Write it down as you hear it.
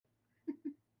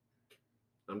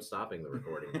I'm stopping the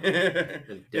recording.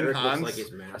 And Derek looks like he's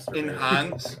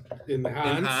masturbating. In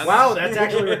Hans. Wow, that's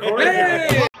actually recording.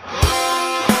 Hey!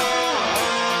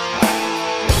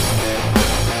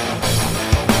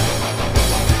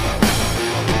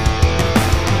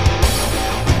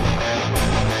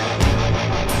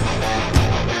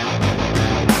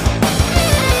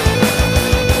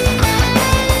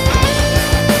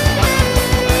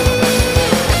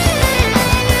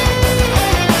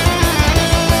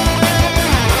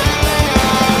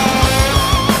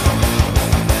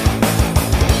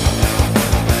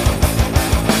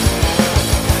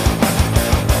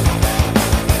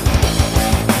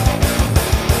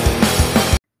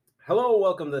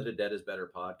 Welcome to the Dead is Better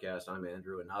podcast. I'm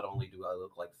Andrew, and not only do I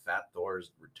look like Fat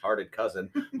Thor's retarded cousin,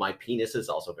 my penis is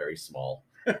also very small.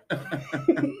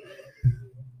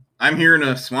 I'm here in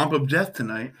a swamp of death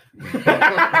tonight.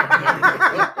 I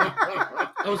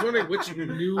was wondering which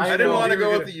news. I didn't want to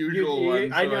go with the usual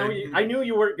one. I knew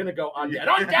you weren't going to go undead.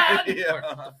 Undead!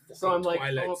 Yeah. So I'm like,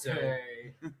 Twilight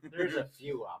okay, there's a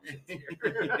few options here.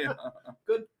 Yeah.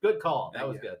 Good call. That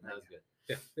was good. That was good.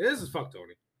 Yeah, this is Fuck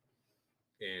Tony.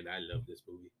 And I love this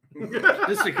movie.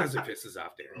 Just because it pisses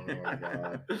off Derek. Oh my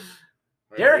god.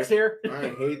 Derek's here. I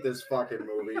hate this fucking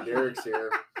movie. Derek's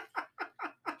here.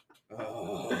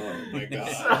 Oh my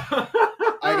god.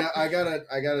 I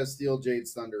gotta steal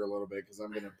Jade's thunder a little bit because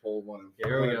I'm gonna pull one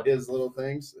of his little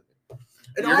things.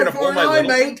 And you're gonna pull my little...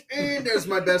 mate. And there's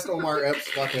my best Omar Epps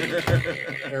fucking.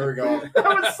 There we go. That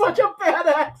was such a bad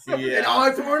accent. Yeah. An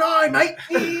eye for an eye, mate.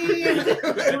 He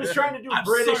was trying to do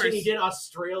British and he did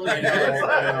Australian.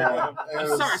 I'm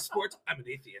sorry, sports. I'm an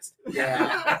atheist.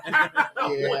 Yeah.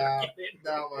 Yeah.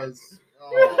 That was.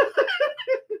 Oh.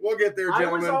 We'll get there, gentlemen.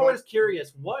 I was always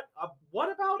curious. What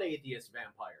about atheist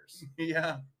vampires?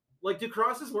 Yeah. Like, do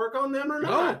crosses work on them or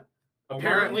not? No.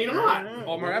 Apparently not.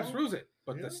 Omar Epps proves it.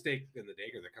 But the stake and the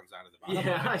dagger that comes out of the bottom.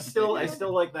 Yeah, I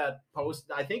still like that post.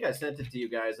 I think I sent it to you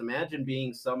guys. Imagine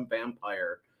being some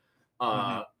vampire,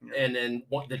 and then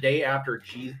the day after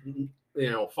Jesus,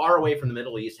 far away from the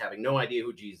Middle East, having no idea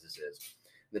who Jesus is.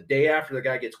 The day after the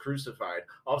guy gets crucified,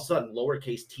 all of a sudden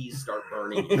lowercase t's start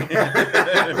burning.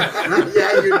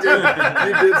 Yeah, you did.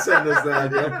 You did send us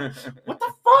that. Yeah. What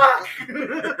the fuck?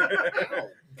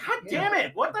 God damn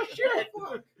it! What the shit?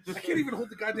 I can't even hold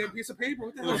the goddamn piece of paper.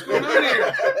 What the hell's going on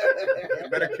here? I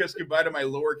better kiss goodbye to my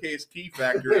lowercase t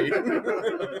factory.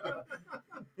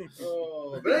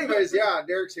 Oh, but anyways, yeah,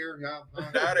 Derek's here. Yeah,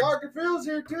 Dr. Phil's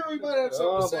here too. He might have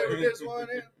something to say with this one.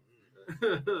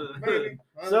 Maybe.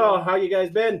 So, how you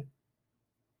guys been?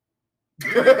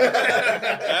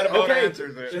 That about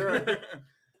answers it. Sure. Other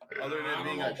than it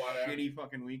being a shitty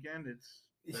fucking weekend, it's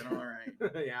been all right.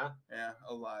 Yeah,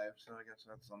 alive. So I guess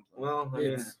that's something. Well, I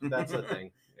mean, that's the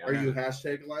thing. Yeah. Are you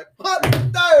 #alive?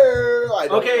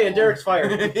 Okay, and Derek's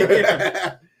fired.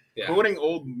 Yeah. Quoting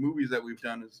old movies that we've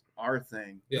done is our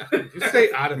thing. Yeah, you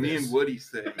stay out of me this. and Woody's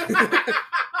thing,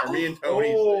 or me and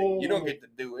Tony's thing. You don't get to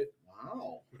do it.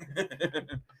 Wow.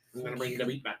 I'm gonna bring the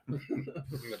beat back.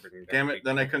 Damn it!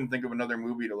 Then I couldn't think of another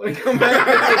movie to come back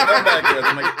with.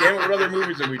 I'm like, damn it! What other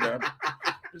movies have we done?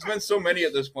 There's been so many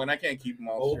at this point. I can't keep them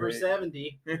all over straight.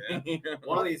 70. Yeah.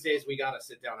 One of these days, we gotta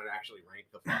sit down and actually rank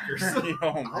the fuckers.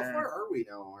 How far are we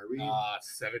now? Are we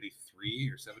 73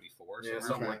 or 74? Yeah,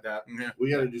 something like that. Yeah.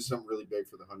 We got to do something really big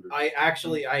for the 100.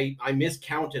 I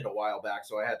miscounted a while back,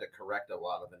 so I had to correct a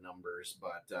lot of the numbers,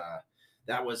 but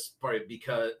that was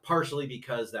partially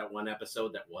because that one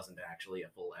episode that wasn't actually a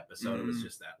full episode. It was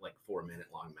just that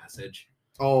 4-minute long message.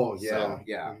 Oh yeah, so,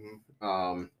 yeah.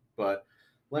 Mm-hmm. But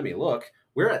let me look.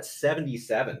 We're at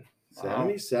 77.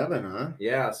 77, huh?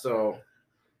 Yeah. So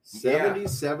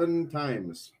 77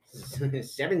 times.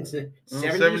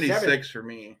 76 for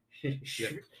me.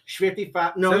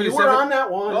 55. No, you were on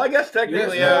that one. Well, I guess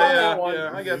technically, yeah.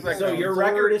 I guess that so counts. your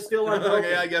record is still unbroken.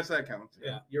 Okay, I guess that counts.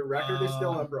 Yeah, your record is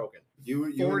still unbroken.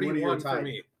 You 41 for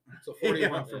me. So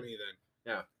 41 for me then.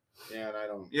 Yeah. Yeah, and I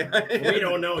don't. Yeah, we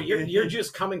don't know. You're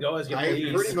just come and go as you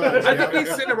please. Pretty much. I think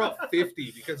he's sitting about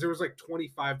 50 because there was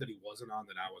 25 that he wasn't on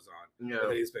that I was on. Yeah,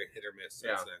 but he's been hit or miss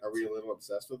since then. Are we a little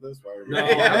obsessed with this? Why are we... No,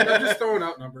 I'm just throwing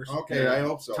out numbers. Okay, I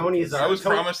hope so. I was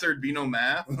promised there'd be no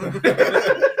math.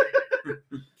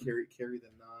 Carry the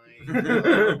 9.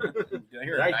 Did I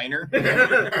hear a niner?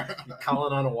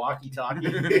 Calling on a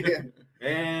walkie-talkie.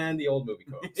 And the old movie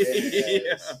quotes.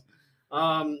 Yes.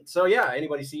 So yeah,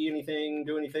 anybody see anything,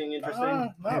 do anything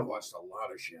interesting? I watched a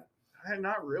lot of shit.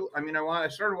 Not really. I mean, I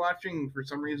started watching for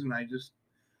some reason. I just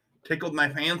tickled my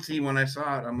fancy when I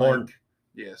saw it. I'm Born. like,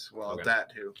 yes, well, Okay.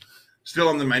 that too. still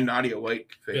on my Nadia White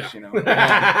face, you know.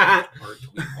 Art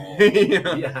we all.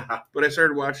 Yeah. But I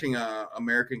started watching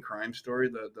American Crime Story,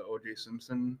 the O.J.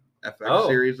 Simpson FX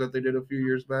series that they did a few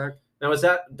years back. Now, is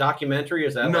that documentary? Or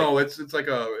is that No, it's like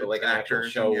an actual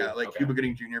show? Yeah, like Okay. Cuba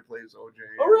Gooding Jr. plays O.J.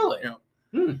 Oh, really? You know,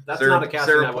 That's Sarah- not a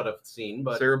casting Sarah I would have seen,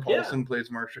 but Sarah Paulson plays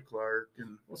Marcia Clark,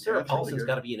 and Sarah it's really Paulson's good.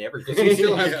 got to be in everything. Does he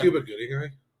still have Yeah. Cuba Gooding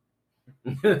eye?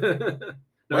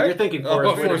 No, What? you're thinking Oh,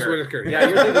 Forrest Forrest Whitaker. Whitaker. Yeah,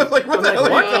 you're thinking. Like, what I'm the like, hell are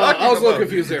you what? talking I was a little about?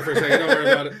 confused there for a second. Don't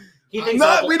worry about it. He thinks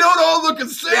Not, all, we don't all look the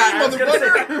same, yeah, I was gonna say,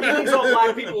 motherfucker. he thinks all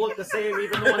black people look the same,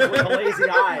 even the ones with the lazy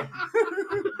eye.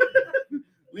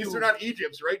 At least they're not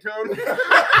Egypt's, right, Tone?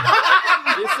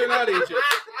 At least they're not Egypt.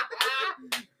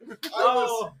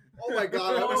 Oh, Oh my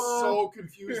god, I was so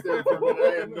confused there for a minute.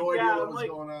 I had no idea Yeah, what I'm was like,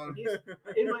 going on.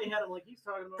 in my head, I'm like, he's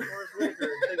talking about Forrest Whitaker.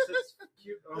 And thinks it's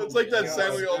cute. Oh It's like my that God.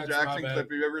 Samuel L. That's Jackson not bad.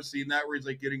 clip. Have you ever seen that where he's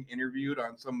like getting interviewed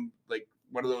on some like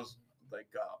one of those like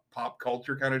pop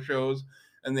culture kind of shows,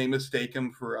 and they mistake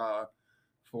him for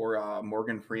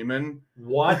Morgan Freeman?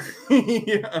 What?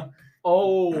 Yeah.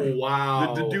 Oh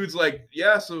wow. The dude's like,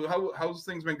 yeah. So how's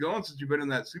things been going since you've been in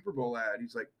that Super Bowl ad?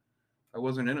 He's like, I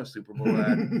wasn't in a Super Bowl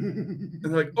ad. And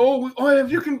they're like, oh,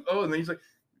 if you can. Oh, and then he's like,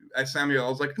 Samuel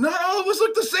L's like, no, all of us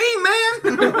look the same, man.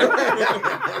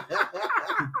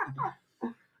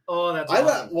 Oh, that's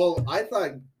awesome. I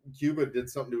thought Cuba did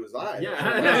something to his eye.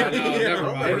 Yeah. No, never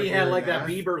mind. Maybe he had like that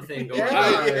Bieber thing going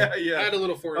Yeah. on. Yeah. Add a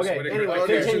little Forrest Okay, Whitaker anyway,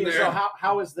 connection continue. there. So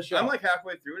how is the show? I'm like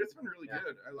halfway through it. It's been really Yeah.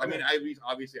 good. I mean,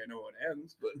 obviously I know how it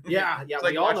ends, but yeah, it's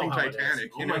like we all know watching how it is.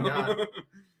 Titanic. Oh You my know? God.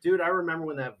 Dude, I remember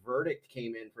when that verdict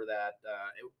came in for that.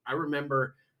 I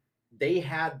remember they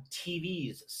had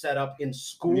TVs set up in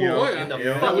school Yeah. in the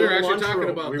Yeah. fucking we were actually lunchroom talking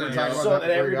about We were that. talking about so that that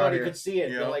before we got everybody here. could see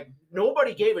it. Yeah. But, like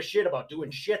nobody gave a shit about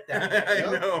doing shit that day.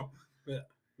 I know.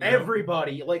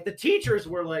 Everybody, like the teachers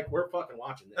were like, "We're fucking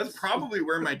watching this." That's probably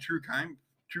where my true crime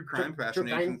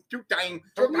fascination. True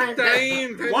crime.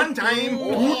 Time. One time.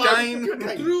 Oh, Two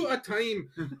time. Through a time.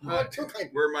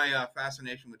 Where my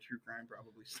fascination with true crime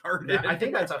probably started. I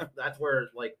think that's where,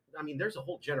 like, I mean, there's a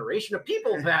whole generation of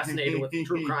people fascinated with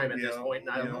true crime at this point,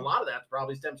 and Yeah. a lot of that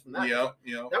probably stems from that. Yep.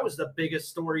 That was the biggest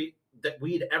story that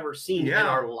we'd ever seen in Yeah.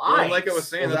 our Well, lives. like I was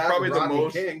saying, Well, that's probably Rodney the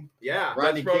most. King. Yeah.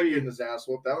 Rodney probably- King getting his ass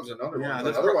whooped. That was another Yeah, one.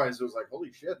 that's But otherwise, it was like,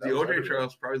 holy shit. That The was OJ everywhere. trial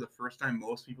is probably the first time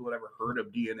most people had ever heard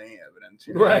of DNA evidence.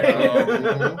 You know?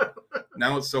 Right.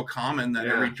 Now it's so common that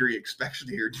Yeah. every jury expects to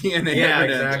hear DNA Yeah,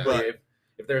 evidence. exactly. But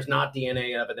If there's not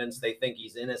DNA evidence, they think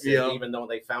he's innocent, Yeah. even though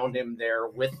they found him there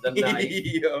with the knife,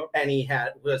 yeah. and he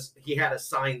had a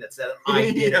sign that said,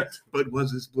 "I did Yeah. But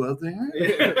was his blood there?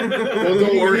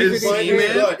 it." Or his Find his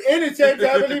semen? blood. Innocent.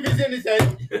 I believe he's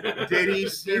innocent. Did he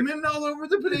semen all over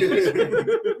the place?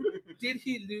 Did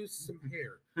he lose some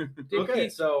hair? Did Okay, he?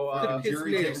 so The His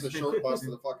jury name. takes a short bus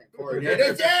to the fucking court. Yeah.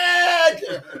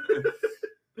 Innocent.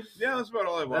 Yeah, that's about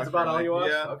all I watched. that's about all you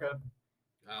watched. Yeah. Okay,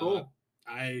 Uh, cool.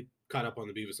 I caught up on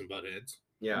the Beavis and Buttheads.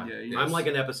 Yeah, Yeah, I'm like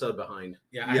an episode behind.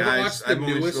 Yeah, Yeah, I haven't watched the I've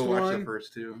only newest still watched one. the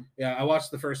first two. Yeah, I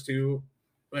watched the first two.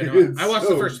 Wait, no, It's I watched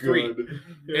so the first three, good.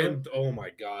 and oh my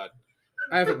god,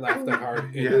 I haven't laughed that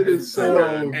hard in Yeah, It is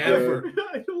so forever. good.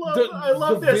 I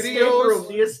love The the escape videos- room.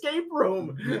 The escape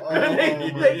room. Oh,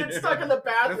 they get stuck in the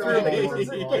bathroom. Oh, They use my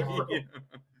the escape God. room.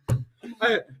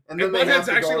 And And then they have Butthead's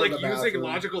to go actually to like the using bathroom.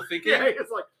 logical thinking. Yeah,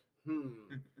 it's like,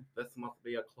 this must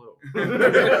be a clue. and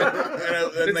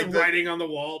It's like writing on the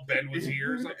wall. Ben was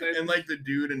here or something. and like the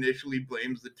dude initially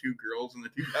blames the two girls and the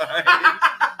two guys.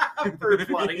 For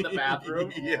flooding the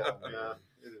bathroom. Yeah. Oh, man.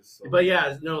 It is so But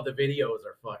yeah, no, the videos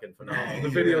are fucking phenomenal.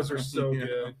 The videos are so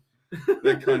good.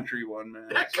 The country one, man.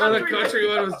 Oh, the country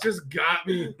one was just got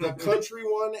me. the country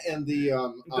one and the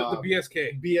The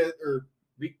BSK.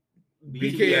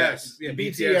 BKS. Yeah,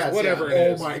 BTS, whatever yeah.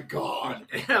 it is. Oh my god.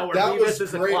 Yeah, where That Beavis was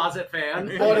is a great. closet fan.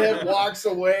 Butthead walks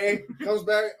away, comes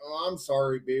back. Oh, I'm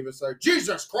sorry, Beavis. Like,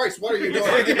 Jesus Christ, what are you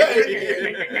doing?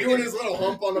 Doing his little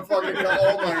hump on the fucking.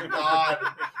 Oh my god.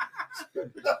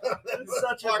 It's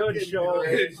such a good Fucking show.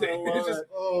 great. I love just- it.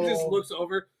 Oh. He just looks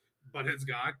over, but it's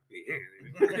gone.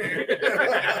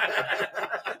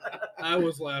 I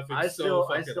was laughing I so still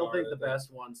fucking think hard the at that.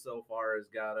 best one so far has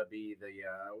got to be the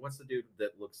what's the dude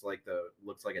that looks like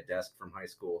a desk from high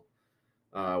school,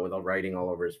 with all writing all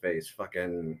over his face.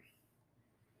 Fucking,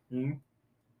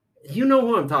 you know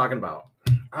who I'm talking about?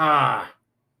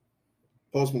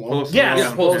 Post Malone. Post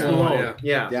Yes, Malone. Post Yeah. Malone. Yeah.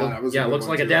 Yeah, Yeah, that was a good looks one,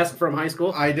 like a too. desk from high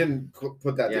school. I didn't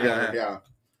put that Yeah. together. Yeah.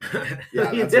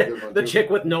 Yeah, He that's a did. good one, The too. chick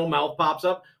with no mouth pops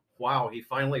up. Wow, he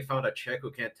finally found a chick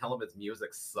who can't tell him his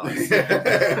music sucks. Yeah, I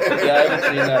haven't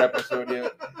seen that episode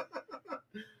yet.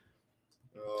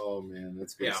 Oh man,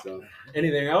 that's good Yeah. stuff.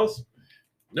 Anything else?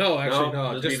 No, actually,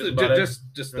 No, no. just Just Beavis and Butthead?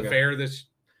 just the Okay. fair this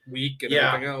week and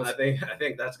everything else. I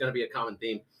think that's going to be a common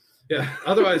theme. Yeah.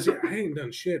 Otherwise, I ain't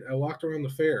done shit. I walked around the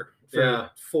fair for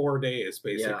 4 days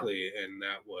basically, and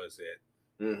that was it.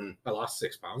 Mm-hmm. I lost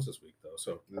 6 pounds this week though,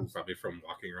 so probably from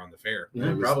walking around the fair.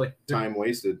 Yeah, probably time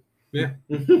wasted. Yeah,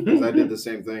 because I did the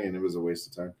same thing and it was a waste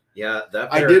of time. Yeah,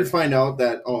 that I did find out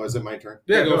that. Oh, is it my turn?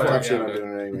 Yeah, go for Talk it. shit, Yeah, I'm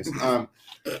doing it anyways.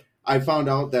 I found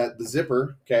out that the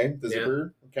zipper. Okay, the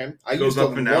zipper. Okay, I goes used to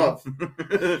up and love. down.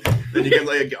 Then you can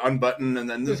like unbutton and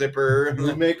then the zipper.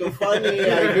 You make it funny.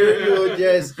 I hear you,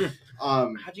 Jess.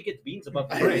 How'd you get the beans above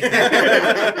the brain?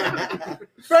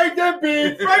 Frank the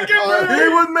beat. Frank the beat. He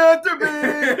was meant to be.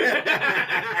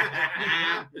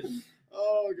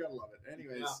 Oh, gotta love it.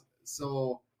 Anyways,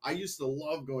 so I used to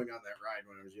love going on that ride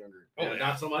when I was younger. Oh,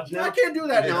 not so much I now. can't do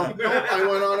that now. No, I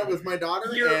went on it with my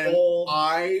daughter, You're and old.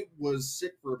 I was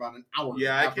sick for about an hour.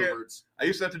 Yeah, I can't. afterwards. I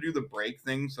used to have to do the brake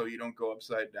thing so you don't go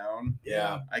upside down.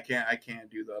 Yeah, I can't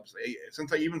do the upside.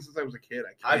 Since I was a kid,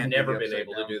 I can't. I've do never the been upside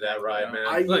able to down do that thing, ride, you know?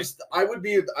 man. I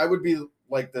would be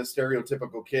like the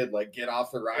stereotypical kid, like get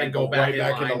off the ride And go back in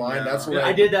in the line. yeah. That's what Yeah,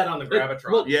 I did that on the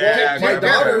Gravitron. Well, Yeah, my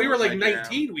daughter- we were like like,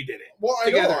 19. We did it. Well, I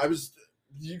together. know. I was.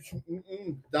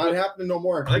 Not happening no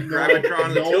more. I like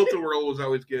Gravitron. The No. Tilt-A-Whirl was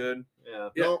always good. Yeah.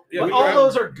 No. Yeah, But we all grabbed-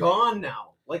 those are gone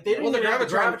now. Like they didn't Well, the even have the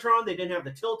Gravitron- Gravitron. They didn't have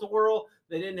the Tilt-A-Whirl.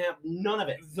 They didn't have none of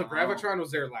it. The Gravitron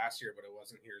was there last year, but it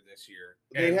wasn't here this year.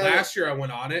 They And had last year I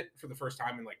went on it for the first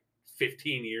time in like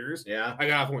 15 years. Yeah. I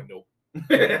got off and went, nope.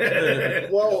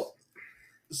 Well,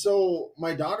 so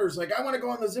my daughter's like, I want to go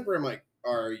on the zipper. I'm like,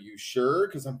 are you sure?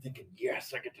 Because I'm thinking,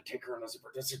 yes, I get to take her on the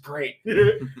zipper. This is great.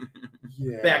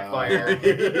 Yeah. Backfire.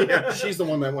 She's the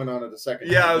one that went on it the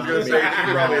second Yeah, I time, was gonna not say me.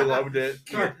 she probably loved it.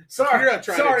 You're not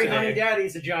trying Sorry, it honey, today.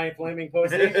 daddy's a giant flaming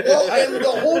pussy. Well, and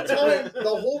the whole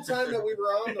time that we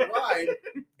were on the ride,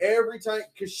 every time,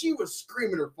 because she was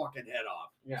screaming her fucking head off.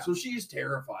 Yeah. So she's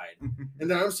terrified. And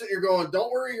then I'm sitting here going,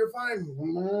 don't worry, you're fine.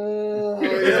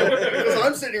 Because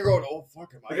I'm sitting here going, oh,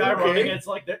 fuck, am I The guy running, okay? it's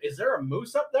like, is there a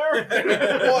moose up there?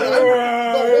 Well,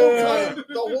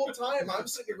 the whole time, I'm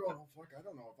sitting here going, oh, fuck, I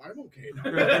don't know if I'm okay now.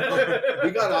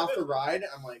 We got off the ride.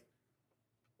 I'm like,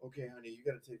 okay, honey, you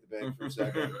got to take the bag for a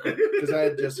second. Because I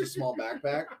had just a small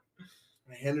backpack.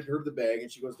 I handed her the bag,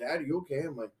 and she goes, Dad, are you okay?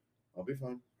 I'm like, I'll be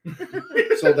fine.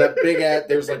 So that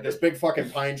there's like this big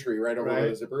fucking pine tree right over where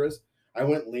the zipper is. I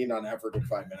went and leaned on that for a good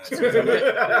 5 minutes. I'm like, oh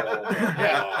my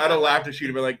God. I'd have laughed if she'd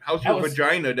have been like, "How's your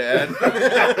vagina, Dad?"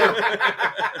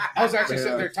 I was actually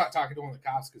sitting Yeah. there talking to one of the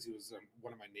cops because he was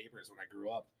one of my neighbors when I grew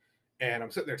up. And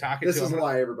I'm sitting there talking This to is him. a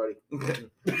lie, everybody.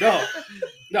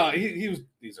 No, he's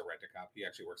a rent-a-cop. He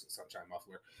actually works at Sunshine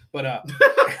Muffler. But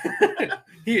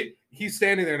he's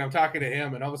standing there and I'm talking to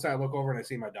him, and all of a sudden I look over and I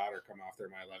see my daughter come off there,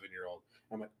 my 11-year-old.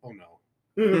 I'm like, oh no.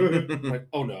 I'm like,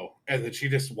 oh no. And then she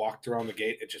just walked around the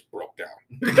gate and just broke down.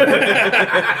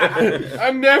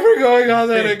 I'm never going on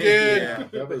that again.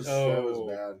 Yeah, that was bad. That was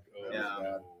bad.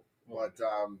 But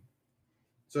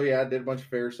so yeah, I did a bunch of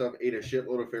fair stuff. Ate a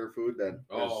shitload of fair food that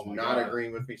Oh is my not God.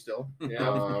 agreeing with me still.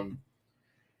 Yeah.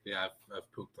 Yeah,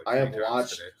 I've pooped like I have 3 times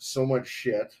watched today. so much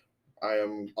shit. I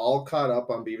am all caught up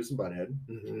on Beavis and Butthead,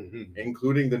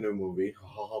 including the new movie.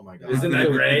 Oh my God. Isn't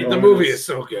that great? The movie is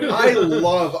so good. I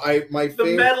love my The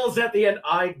favorite. medals at the end.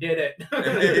 I did it.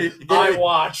 I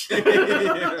watched. The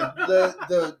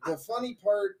funny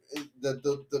part,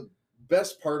 the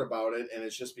best part about it, and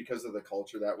it's just because of the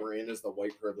culture that we're in, is the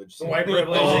white privilege. The white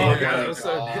privilege. Oh Oh, my God, it was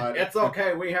so God. It's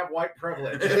okay. We have white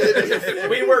privilege.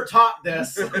 We were taught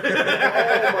this. Oh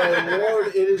my Lord,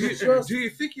 it is just Do you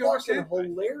think you are fucking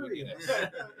hilarious.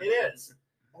 It is.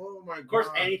 Oh my God. Of course,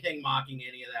 anything mocking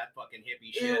any of that fucking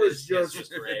hippie shit It was is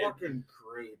just great. fucking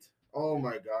great. Oh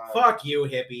my God. Fuck you,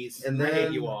 hippies. And I hate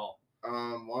then- you all.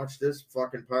 Watch this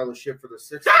fucking pile of shit for the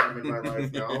 6th time in my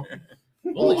life now.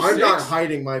 Holy I'm not six.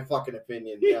 hiding my fucking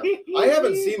opinion. Yeah. I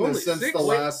haven't seen Only this since 6? the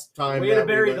last time. Way to that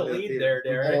we bury went the to lead theater.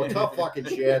 there, Derek. Oh, tough fucking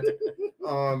shit.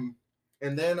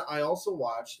 And then I also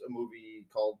watched a movie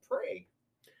called Prey.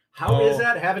 How is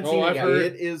that? Haven't seen I've it yet. heard-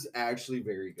 It is actually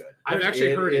very good. I've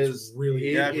actually It heard is- it's really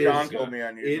it Yeah, is Sean good. told me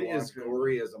I needed It to is watch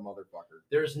gory as a motherfucker.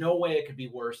 There's no way it could be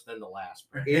worse than the last.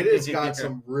 It has got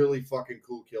some really fucking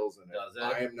cool kills in it. Does it?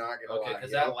 I am not gonna Okay, lie.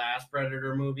 because yeah. that last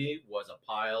Predator movie was a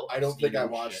pile. I of don't think I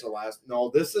steaming watched shit. the last.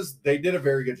 No, they did a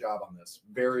very good job on this.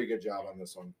 Very good job on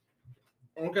this one.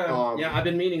 Okay. Yeah, I've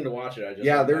been meaning to watch it. I just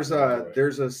Yeah, haven't there's gotten a into it.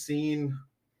 there's a scene.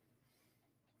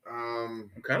 I'm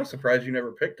kind of surprised you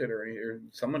never picked it, or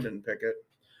someone didn't pick it.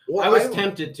 Well, I was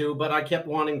tempted to, but I kept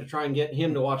wanting to try and get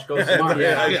him to watch Ghost of Mars.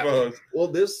 Yeah, I Yeah. suppose. Well,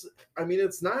 this. I mean,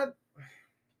 it's not.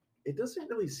 it doesn't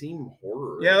really seem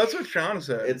horror. Yeah, that's what Sean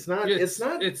said. It's not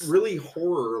It's really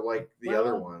horror like the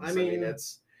other ones. I mean,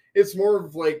 it's more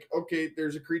of like, okay,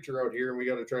 there's a creature out here and we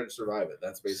got to try to survive it.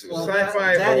 That's basically Well, what it is.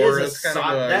 sci-fi horror is kind of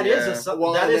that is a that's-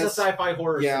 sci-fi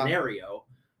horror yeah. scenario.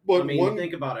 But I mean,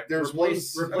 think about it. there's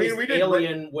Replace we did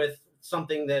Alien with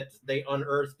something that they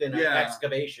unearthed in an Yeah.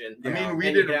 excavation. I mean, we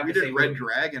And you did could have we the did same Red movie.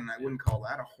 Dragon. I wouldn't call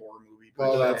that a horror movie. Per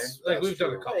Well, se. that's Like, we've done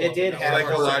a true. couple. It did of have them.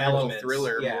 some psychological elements.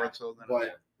 thriller Yeah. more so than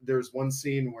But there's one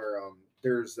scene where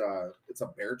there's it's a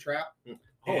bear trap.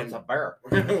 Oh, it's a bear.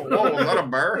 Whoa, is that a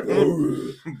bear?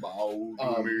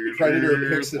 Predator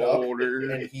picks it up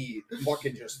and he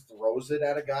fucking just throws it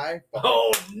at a guy.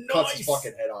 Oh, Cuts his nice.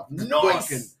 fucking head off. Nice.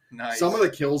 Fucking- Nice. Some of the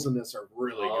kills in this are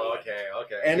really Oh, good.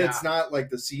 okay. And yeah. it's not like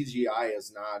the CGI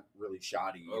is not really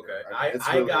shoddy. Either. Okay, I mean, it's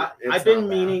really- it's I've been not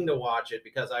bad. meaning to watch it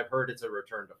because I've heard it's a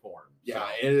return to form. Yeah,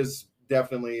 So, it is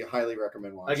definitely highly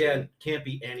recommend watching. again, can't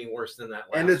be any worse than that.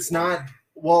 and last it's one. not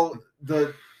well.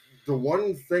 The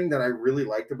one thing that I really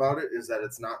liked about it is that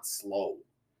it's not slow.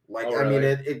 Like Oh, I mean,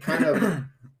 really? it kind of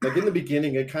like in the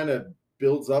beginning, it kind of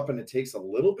builds up and it takes a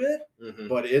little bit, Mhm.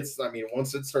 but I mean,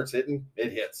 once it starts hitting,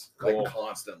 it hits Cool. like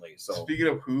constantly. So Speaking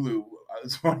of Hulu, it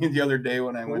was funny the other day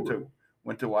when I went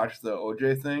to watch the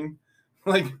OJ thing.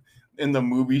 Like in the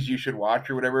movies you should watch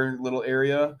or whatever little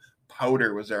area,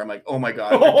 Powder was there. I'm like, oh my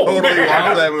god, I should Oh, totally man.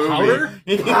 watch that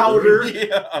movie. Powder? Powder?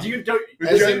 Yeah. Do you don't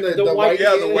As is in it the white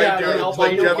Yeah, the kid? white Yeah, dude. the It's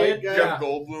like albino Jeff, kid? Jeff Yeah.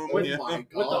 Goldblum. with, yeah. my with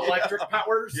the God. electric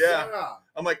powers? Yeah.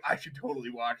 I'm like, I should totally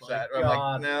watch My that. I'm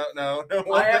God. like, no,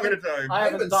 one thing at a time. I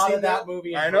haven't haven't thought seen of that that.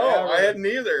 movie. In I know, forever. I hadn't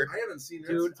either. I haven't seen it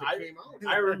Dude, since it came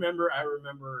out. I remember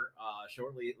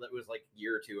shortly, it was like a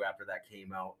year or two after that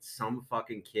came out, some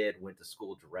fucking kid went to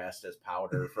school dressed as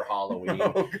Powder for Halloween,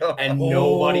 Oh, God. and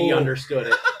nobody Oh. understood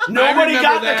it. Nobody remember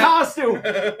got that. the costume.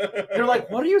 They're like,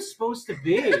 what are you supposed to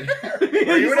be? Are you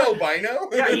He's an like- albino?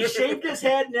 yeah, he shaved his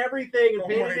head and everything and Oh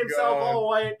painted my himself God. all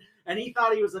white, and he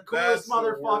thought he was the coolest That's the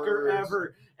motherfucker worst.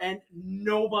 ever, and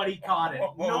nobody caught it.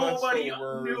 Oh, that's Nobody the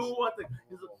worst. knew what the...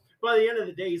 By the end of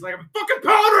the day, he's like, I'm fucking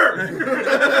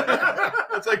Powder!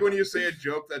 It's like when you say a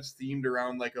joke that's themed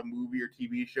around like a movie or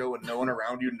TV show and no one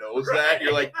around you knows that.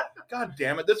 You're like, God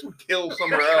damn it, this would kill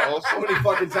somewhere else. How many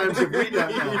fucking times have we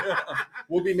done that? Yeah.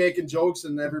 We'll be making jokes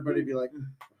and everybody be like,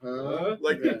 huh?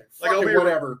 Like, Yeah. like I'll Fucking be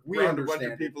whatever. We around a bunch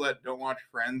understand. of people that don't watch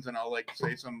Friends, and I'll like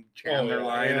say some Chandler Oh,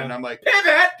 line, yeah. and I'm like,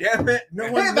 Pivot! damn it,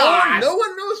 no one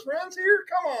knows Friends here.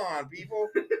 Come on, people.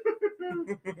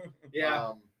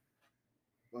 Yeah.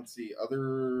 Let's see.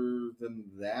 Other than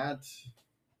that,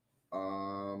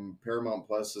 Paramount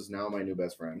Plus is now my new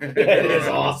best friend. It is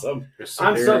awesome. There's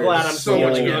I'm so, so There glad is I'm so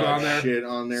much stealing good it. on there. Shit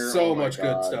on there. so Oh my much good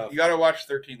God. stuff. You gotta watch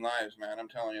 13 Lives, man. I'm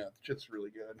telling you, that shit's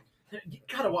really good. You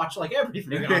gotta watch like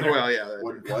everything on there. Well, yeah,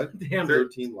 that- What? Damn,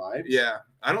 13 Lives? yeah.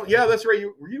 I don't. Yeah, that's right.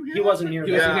 Were you here? he wasn't here.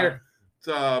 He wasn't Yeah. here. It's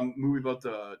a movie about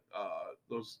the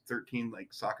those 13 like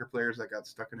soccer players that got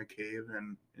stuck in a cave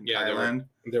in Yeah, they were- Thailand.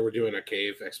 They were doing a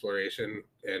cave exploration,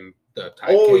 and the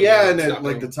tide Oh came yeah, in and then stuck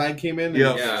like them. the tide came in. And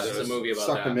Yeah. Yeah, it it's a was movie about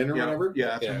sucked that. them in or Yeah. whatever.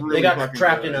 Yeah, it's Yeah. really They got fucking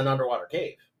trapped good. in an underwater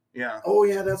cave. Yeah. Oh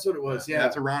yeah, that's what it was. Yeah, Yeah.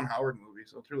 it's a Ron Howard movie,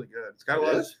 so it's really good. It's got a It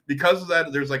lot of, is? because of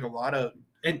that. There's like a lot of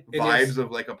and vibes yes, of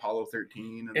like Apollo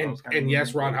 13 and those kind of and yes,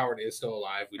 movies. Ron Howard is still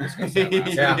alive. We discussed that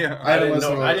last Yeah. time. I didn't didn't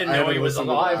listen. know- I didn't know haven't he was listened to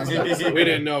the alive. last episode. We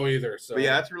didn't know either. So But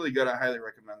yeah, it's really good. I highly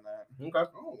recommend that.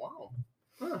 Okay. Oh wow.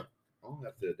 Huh. I'll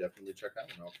have to definitely check that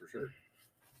one out for sure.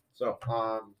 So,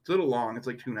 It's a little long. It's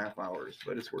like 2.5 hours,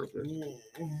 but it's worth it.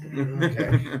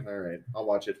 Okay. All right. I'll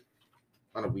watch it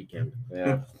on a weekend.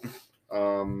 yeah.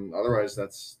 Otherwise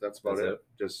that's about That's it. it.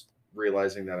 Just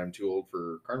realizing that I'm too old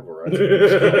for carnival rides.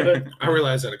 I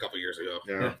realized that a couple years ago.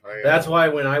 Yeah. That's why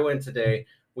when I went today,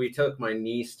 we took my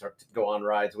niece to go on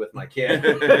rides with my kid.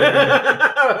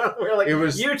 We're like, It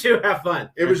was- you two have fun.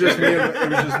 It was just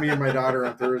me and my daughter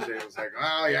on Thursday. It was like,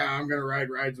 oh yeah, I'm gonna ride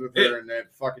rides with her, and then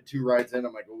fucking 2 rides in,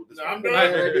 I'm like, oh, this is I'm a doing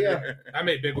bad it. idea. I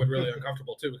made Bigwood really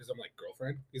uncomfortable too because I'm like,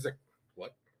 girlfriend? He's like,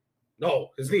 what?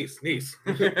 No, his niece. Yeah.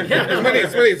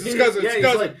 It's my niece, his cousin, Yeah, his he's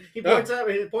cousin. like, he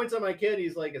points at my kid.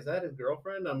 He's like, is that his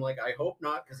girlfriend? I'm like, I hope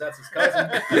not, because that's his cousin.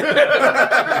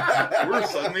 We're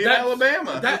suddenly in That-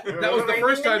 Alabama. That was the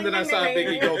first time that I saw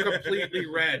Biggie go completely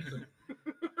red.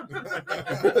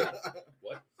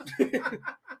 What? mean,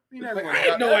 Like, everyone's I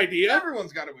had no idea.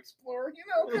 Everyone's got to explore, you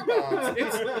know. Come on.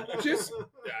 It's just,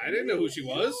 I didn't know who she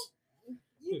was.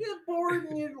 You get bored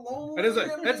and you're lonely. And it's like,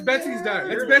 that's Betsy's daughter.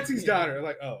 That's Betsy's daughter. I'm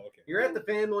like, oh, okay. You're at the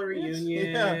family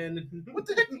reunion. What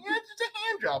the heck? Yeah, it's just a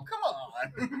hand job. Come on.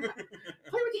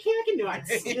 Play with the chicken nuts.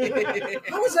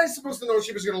 How was I supposed to know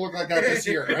she was going to look like that this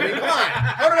year? I mean, come on.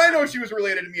 How did I know she was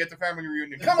related to me at the family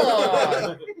reunion? Come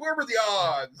on. Where were the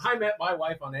odds? I met my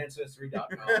wife on Ancestry.com.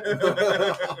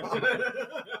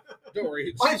 Don't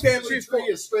worry. My family tree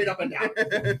is straight up and down.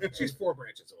 She's 4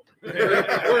 branches over.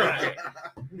 We're okay.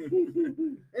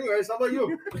 Anyways, how about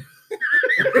you?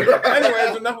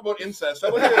 Anyways, enough about incest. How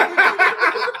about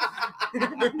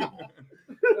you?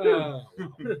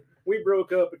 We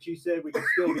broke up, but she said we could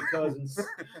still be cousins.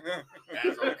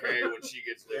 That's okay when she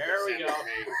gets there. There we go.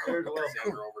 Send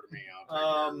her over to me.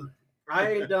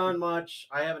 I ain't done much.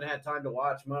 I haven't had time to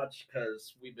watch much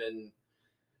because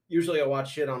usually I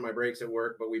watch shit on my breaks at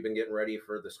work, but we've been getting ready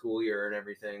for the school year and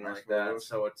everything like that.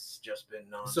 So it's just been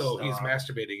nonstop. So he's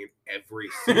masturbating in every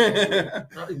single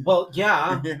well,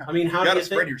 yeah. I mean, You gotta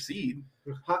spread your seed.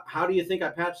 How do you think I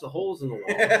patch the holes in the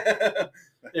wall?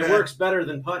 It works better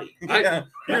than putty. Here's my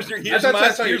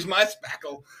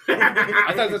spackle.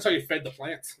 I thought that's how you fed the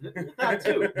plants. That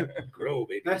too. Grow,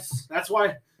 baby. That's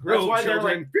why. Grow, that's why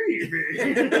children.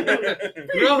 They're like,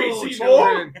 Grow,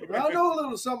 children. I know a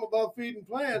little something about feeding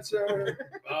plants.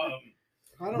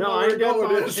 I don't no, know I where ain't to go with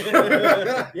this.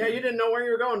 Yeah, you didn't know where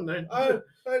you were going then.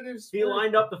 He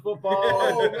lined up the football.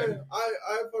 Oh man,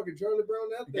 I fucking Charlie Brown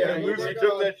that thing. Yeah, Lucy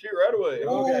took that shit right away.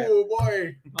 Oh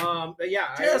boy. But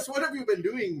yeah. Jess, what have you been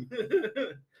doing?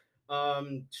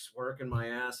 Just working my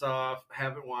ass off.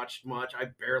 Haven't watched much. I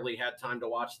barely had time to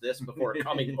watch this before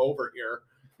coming over here.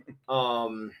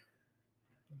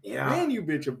 Yeah. Man, you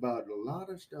bitch about a lot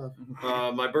of stuff.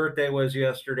 My birthday was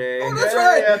yesterday. Oh, that's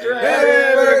right. That's right.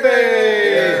 Happy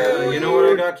birthday! Yeah, you know what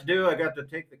I got to do? I got to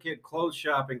take the kid clothes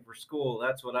shopping for school.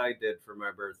 That's what I did for my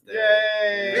birthday.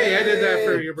 Yay! Hey, I did that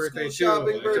for your birthday School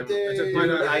too. shopping birthday.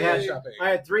 I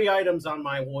had 3 items on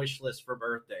my wish list for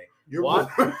birthday. Your What?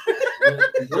 wish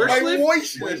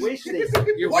Wish list. list.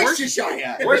 Your Wish worst, list.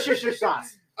 Wish your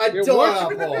sauce.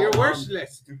 your worst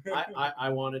list. I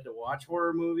wanted to watch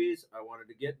horror movies. I wanted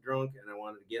to get drunk, and I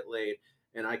wanted to get laid.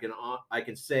 And I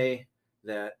can say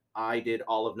that I did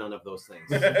all of none of those things.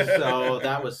 So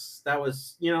that was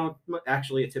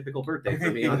actually a typical birthday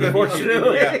for me,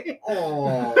 unfortunately. Yeah.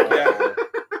 Oh. Yeah.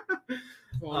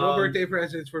 Well, no birthday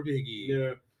presents for Biggie.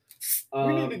 Yeah.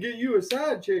 We need to get you a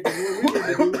side chick. Is what we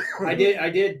need to do. I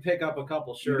did pick up a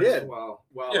couple shirts. did? I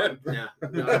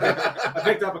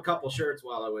picked up a couple shirts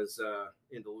while I was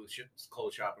in Duluth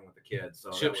clothes shopping with the kids.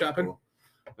 So Ship shopping? Cool.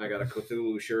 I got a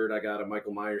Cthulhu shirt. I got a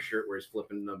Michael Myers shirt where he's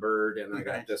flipping the bird, and I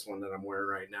got this one that I'm wearing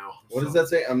right now. What does that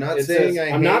say? I'm not It saying says,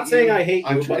 I I'm hate not saying you. I hate you.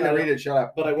 I'm trying but to read it. Shut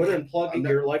up. But I would unplug I'm not-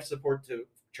 your life support to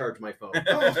charge my phone.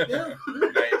 Oh, yeah.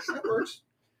 Nice. That works.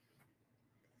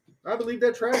 I believe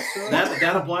that tracks. So.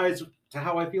 that applies to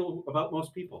how I feel about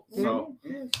most people. So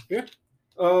Yeah.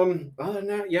 other than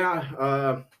that,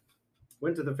 yeah.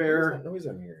 Went to the fair noise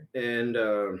I'm hearing. and I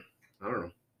don't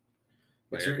know.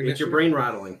 It's Air your brain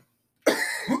rattling. I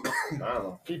don't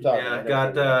know. Keep talking. Yeah,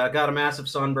 got a massive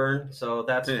sunburn, so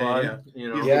that's fun. Yeah. You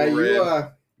know. Yeah,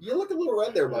 Red. you look a little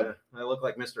red there, bud. I look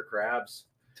like Mr. Krabs.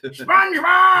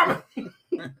 SpongeBob!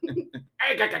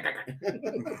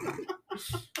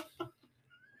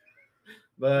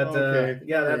 But Okay,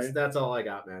 yeah, all right. that's all I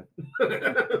got, man.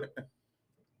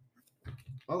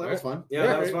 Oh, that was fun. Yeah,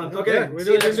 that was fun. Okay, Okay, we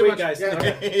see you don't next do week, much. guys. Yeah.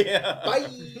 Okay. Yeah. Bye.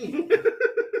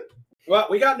 Well,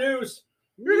 we got news.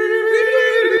 Do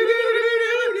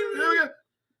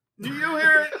you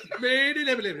hear it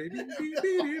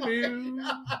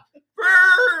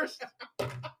first?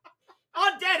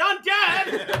 Undead!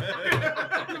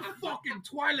 The fucking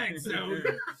Twilight Zone.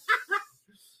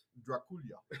 Dracula.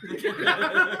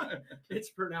 It's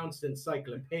pronounced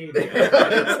encyclopedia.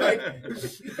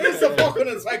 It's the fucking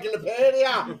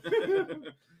encyclopedia.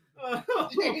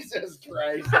 Jesus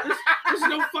Christ. There's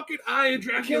no fucking eye in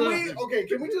Dracula.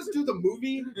 Can we just do the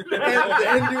movie and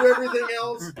then do everything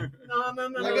else? No. I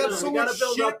got so We gotta much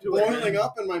build shit up to it. boiling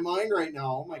up in my mind right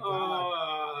now. Oh my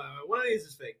god. One of these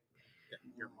is fake.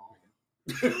 Your mom.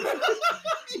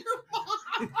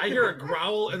 I hear a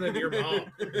growl and then your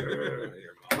mom. Your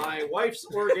mom. My wife's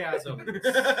orgasm.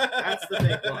 That's the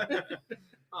big one.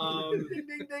 Ding,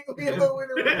 ding, ding, we have a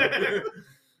winner.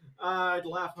 I'd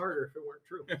laugh harder if it weren't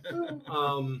true.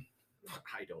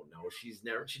 I don't know. She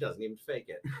doesn't even fake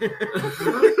it.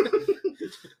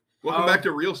 Welcome back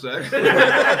to real sex.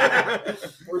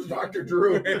 Where's Dr.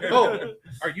 Drew? Oh,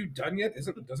 are you done yet?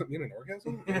 Doesn't mean an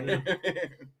orgasm?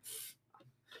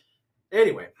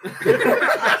 Anyway,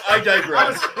 I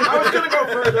digress. I was going to go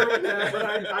further with that, but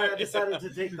I decided to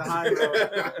take the high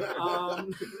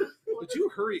road. Would you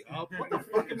hurry up? What the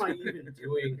fuck am I even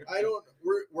doing? I don't.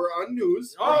 We're on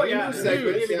news. Oh, Our yeah, news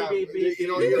segment. news. Yeah. Beep, beep, beep, You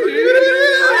know, beep. you're-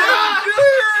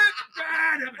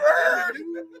 Bad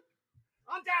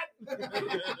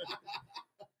God.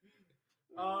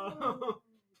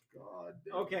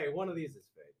 Damn. Okay, one of these is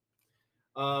fake.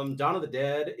 Dawn of the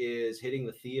Dead is hitting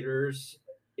the theaters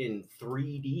in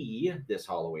 3D this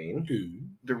Halloween.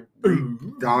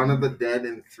 Dawn of the Dead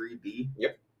in 3D.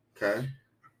 Yep. Okay.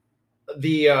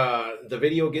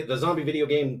 The zombie video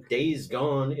game Days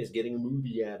Gone is getting a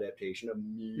movie adaptation of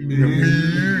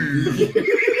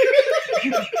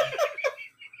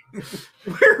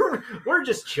we're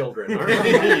just children, aren't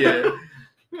we? Yeah.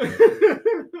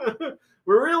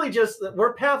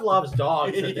 We're Pavlov's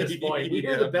dogs at this point. We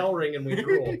hear the bell ring and we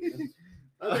drool.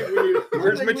 I think we need,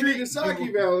 Where's I think we Matri- need a sake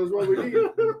valve is what we need.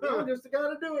 I just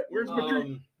gotta do it. Where's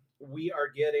Matri- We are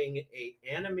getting a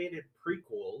animated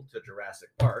prequel to Jurassic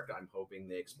Park. I'm hoping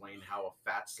they explain how a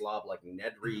fat slob like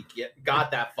Nedry got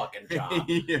that fucking job.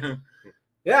 Yeah.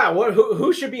 Yeah,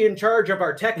 who should be in charge of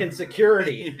our tech and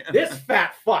security? Yeah. This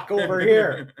fat fuck over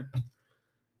here.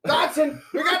 Dodson!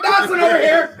 We got Dodson over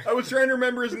here! I was trying to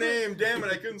remember his name. Damn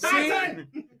it, I couldn't see it.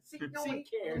 See, no one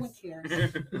cares. No one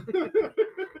cares.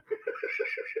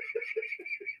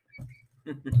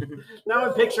 Now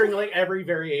I'm picturing like every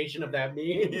variation of that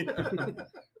meme.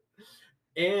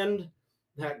 And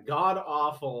that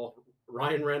god-awful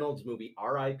Ryan Reynolds movie,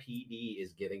 R.I.P.D.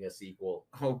 is getting a sequel.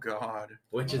 Oh, God.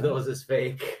 Which of those is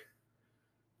fake?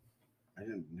 I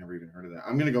never even heard of that.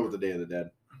 I'm gonna go with the Day of the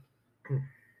Dead.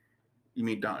 You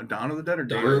mean Dawn of the Dead or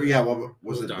Day? Or, yeah, what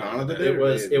was it? Dawn of the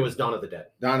Dead? It was Dawn of the Dead.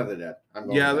 Dawn of the Dead. I'm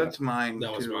going Yeah, with that's mine.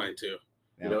 That was too. mine too.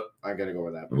 Yeah, You know- I gotta go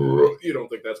with that. You don't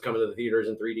think that's coming to the theaters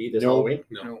in 3D this Nope. Halloween?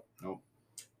 No.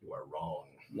 You are wrong.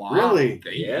 Wow. Really?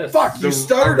 Yes. Fuck, you The-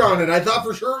 stuttered on it. I thought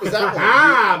for sure it was that one.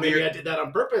 Ah, maybe I did that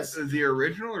on purpose. The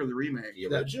original or the remake? The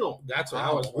original. That's what I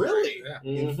Wow, was really? wondering,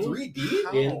 Yeah. In Mhm. 3D?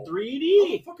 How? In How 3D.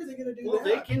 the fuck are they gonna do Well,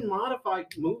 they that? can modify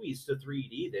movies to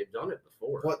 3D. They've done it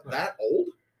before. What, that old?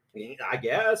 I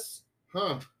guess.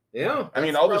 Huh. Yeah. I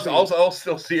mean, That's I'll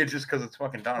still see it just because it's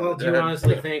fucking Dawn Well, of do the you Dead.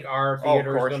 honestly think our Oh, of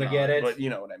theater is course going to not, get it? But you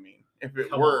know what I mean. If it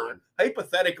Come were on.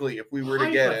 hypothetically, if we were to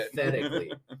get it,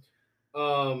 Hypothetically.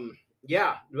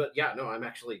 Yeah, but yeah, no, I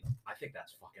think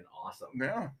that's fucking awesome.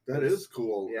 yeah. That is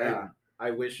cool. Yeah. I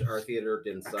wish our theater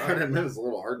didn't I suck. kind of admit it's a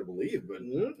little hard to believe, but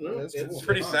No, that's it's cool. It's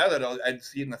pretty Huh. sad that I'd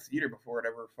see it in the theater before it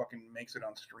ever fucking makes it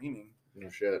on streaming. No I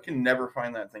shit. can never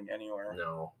find that thing anywhere.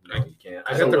 No, you can't.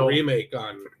 I don't got the know. remake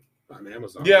on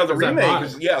Amazon. Yeah, the Because I remake bought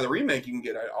is it. the remake you can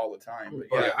get all the time. But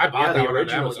But yeah, I bought yeah, that the one on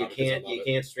original. Amazon You because I can't. love You it.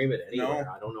 can't stream it anywhere.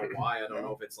 No. I don't know why. I don't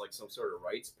know if it's like some sort of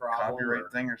rights problem. copyright or-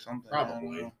 thing or something. Probably. I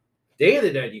don't know. Day of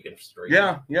the Dead, you can stream.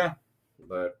 Yeah.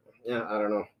 But yeah, I don't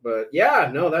know. But yeah,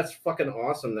 no, that's fucking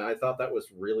awesome. I thought that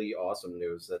was really awesome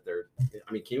news that they're.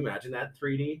 I mean, can you imagine that in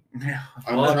 3D? Yeah.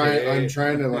 I'm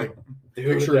trying to like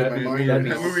picture it in my mind. that'd be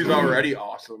That movie's sweet. already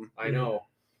awesome. I know.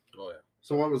 Oh yeah.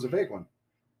 So what was the fake one?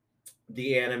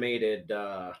 The animated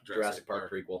Jurassic Park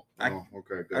Park. prequel. Oh,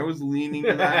 okay. Good. I was leaning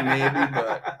to that maybe,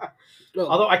 but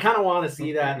Although I kind of want to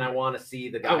see that, and I want to see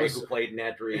the guy was- who played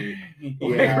Nedry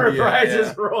Yeah, reprise yeah.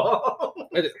 his role.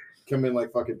 Come in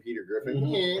like fucking Peter Griffin.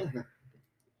 Mhm.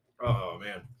 Oh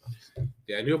man.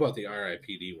 Yeah, I knew about the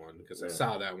RIPD one because I Yeah.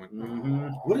 saw that one.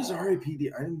 Mhm. What is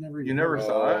RIPD? I never. You never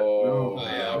saw it? Oh, No.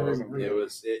 yeah, I wasn't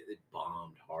it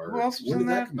bombed hard. who else was When in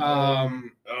did that? that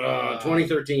come out?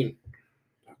 2013.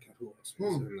 Okay, who else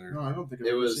was in there? No, I don't think I've It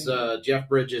ever was seen it. Jeff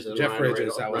Bridges and Jeff Ryan Bridges,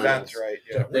 Reynolds. that was- That's right.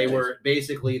 Yeah. They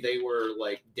were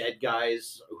like dead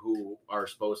guys who are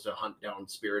supposed to hunt down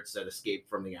spirits that escape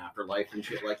from the afterlife and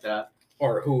shit like that.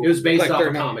 Or who? It was based like off they're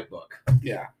a not- comic book.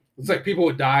 Yeah, it's like people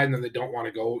would die and then they don't want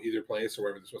to go either place or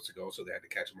wherever they're supposed to go, so they had to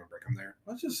catch them and bring them there.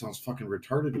 That just sounds fucking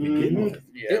retarded to begin Mhm. with.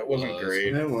 Yeah, it wasn't was.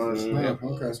 great. It was. Yeah.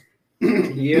 Oh,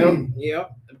 okay.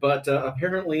 Yep. But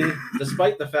apparently,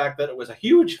 despite the fact that it was a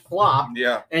huge flop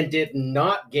Yeah. and did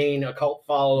not gain a cult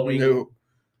following No.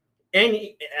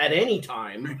 at any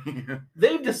time,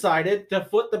 they've decided to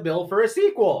foot the bill for a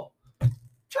sequel.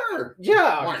 Sure.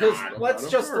 Yeah, Why because not? let's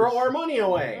Of just throw course. our money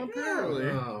away. Apparently.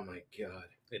 Oh my god.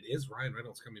 It is Ryan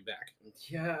Reynolds coming back.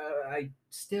 Yeah, I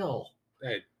still.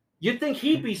 Hey, You'd think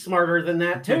he'd be smarter than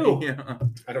that too. Yeah.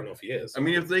 I don't know if he is. I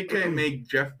mean, if they can make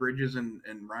Jeff Bridges and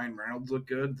Ryan Reynolds look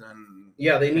good, then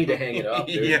Yeah, they need to hang it up,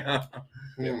 dude. yeah.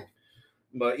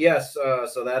 But yes,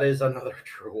 so that is another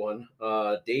true one.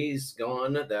 Days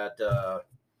Gone, that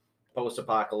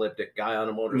post-apocalyptic guy on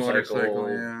a motorcycle,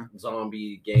 yeah.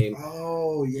 zombie game.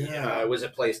 Oh yeah. It was a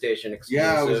PlayStation exclusive.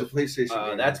 Yeah, it was a PlayStation.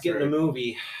 game, That's getting a right.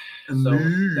 movie. So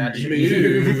that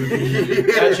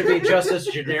should be just as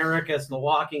generic as The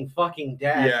Walking fucking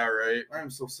Dead. Yeah, right. I'm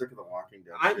so sick of The Walking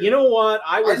Dead. I, shit. you know what?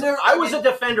 I I was a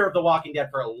defender of The Walking Dead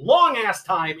for a long ass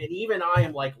time, and even I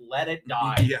am like, let it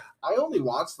die. Yeah. I only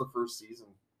watched the first season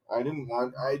I didn't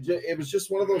want. It was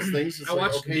just one of those things. It's I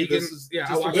watched okay, Negan. this is Yeah, I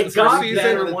just a watched It the first got season.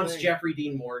 better once Jeffrey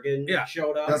Dean Morgan Yeah.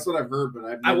 showed up. That's what I've heard, but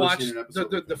I've I never watched seen an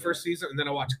episode. the first season, and then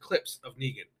I watched clips of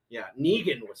Negan. Yeah,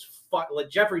 Negan was like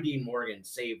Jeffrey Dean Morgan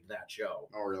saved that show.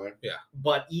 Oh, really?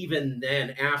 But even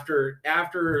then, after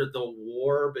the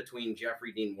war between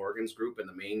Jeffrey Dean Morgan's group and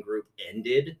the main group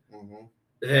ended,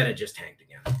 then it just tanked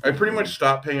again. I pretty much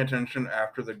stopped paying attention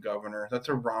after The Governor. That's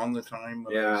around the time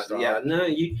that I stopped. Yeah. No,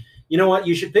 you know what?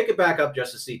 You should pick it back up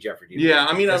just to see Jeffrey Dean. Yeah,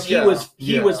 I mean,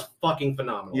 he was fucking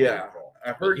phenomenal. in Yeah. that role.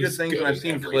 I've heard good He's things good and I've in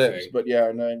seen everything. clips, but yeah,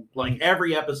 and Like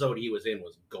every episode he was in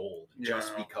was gold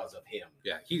just Yeah. because of him.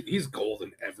 Yeah, he's gold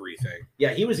in everything. Yeah,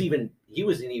 he was an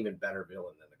even better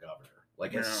villain than the Governor.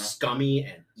 Like as Yeah. scummy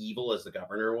and evil as the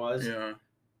Governor was, yeah,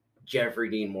 Jeffrey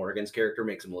Dean Morgan's character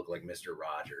makes him look like Mr.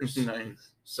 Rogers. nice.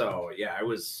 So yeah, it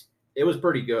was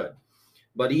pretty good.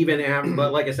 But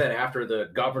but like I said, after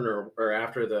the Governor or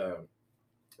after the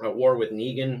war with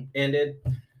Negan ended,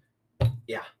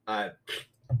 yeah, I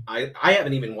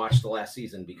haven't even watched the last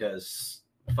season because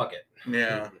fuck it.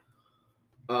 Yeah,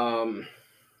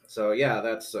 So yeah,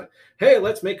 that's hey,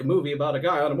 let's make a movie about a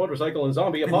guy on a motorcycle and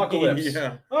zombie apocalypse.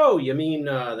 yeah. Oh, you mean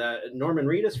that Norman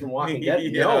Reedus from Walking Dead?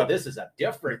 Yeah. No, this is a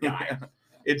different guy.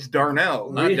 It's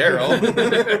Darnell, not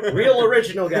Daryl. Real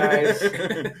original, guys.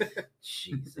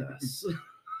 Jesus.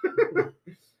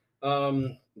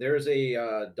 There's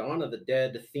a Dawn of the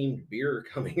Dead themed beer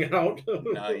coming out.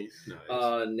 Nice.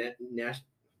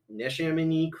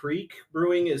 Neshaminy Creek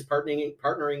Brewing is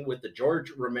partnering with the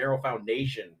George Romero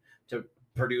Foundation to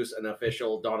produce an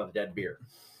official Dawn of the Dead beer.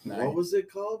 Nice. What was it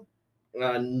called?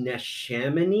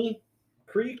 Neshaminy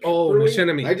Creek. Oh, Brewing?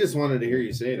 Neshaminy. I just wanted to hear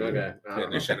you say it. Okay. Yeah,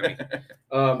 Neshaminy.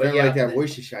 But Kind of yeah, like that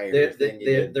Worcestershire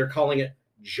thing. they're calling it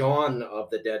John of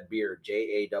the Dead beer,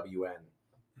 JAWN.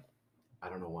 I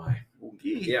don't know why.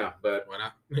 Okay. Yeah, but Why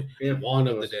not? yeah, One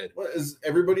of the Dead. What, is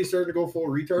everybody starting to go full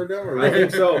retard now? Or I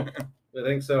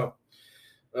think so.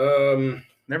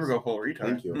 Never go full retard.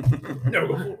 Thank you. No,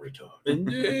 go full retard.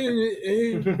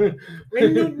 I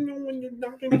don't know when you're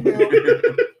talking about.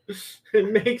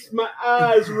 It makes my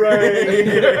eyes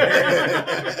rain.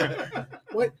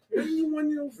 What? Why do you want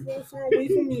to go so far away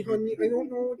from me, honey? I don't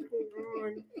know what's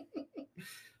going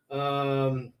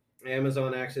on.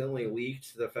 Amazon accidentally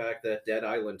leaked the fact that Dead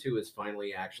Island 2 is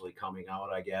finally actually coming out,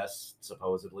 I guess,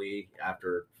 supposedly,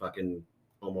 after fucking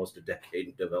almost a decade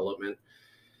in development.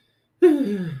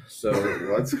 So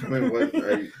What's coming? What?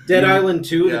 Dead Island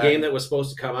 2, the Yeah. game that was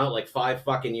supposed to come out like 5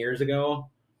 fucking years ago.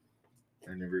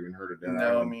 I never even heard of that.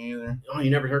 No, me either. Oh, you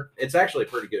never heard? It's actually a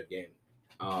pretty good game.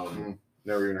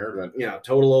 Never even heard of that. Yeah,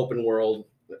 total open world,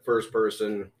 first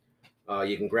person.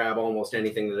 You can grab almost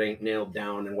anything that ain't nailed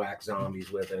down and whack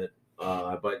zombies with it.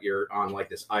 But you're on like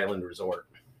this island resort.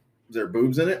 Is there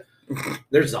boobs in it?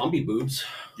 There's zombie boobs.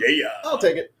 Yeah. I'll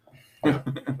take it.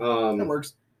 That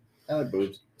works. I like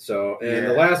boobs. So, and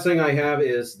the last thing I have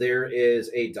is there is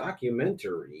a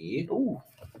documentary. Ooh.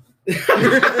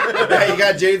 Yeah, you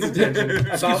got Jade's attention.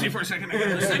 Excuse me for a second. I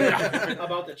gotta listen.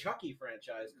 About the Chucky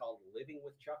franchise called Living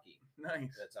with Chucky.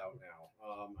 Nice. That's out now.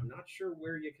 I'm not sure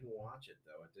where you can watch it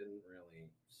though. It didn't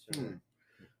really.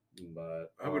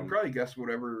 But I would probably guess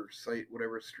whatever site,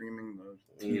 whatever streaming the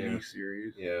TV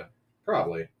series. Yeah,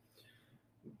 probably.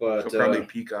 But So probably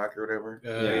Peacock or whatever.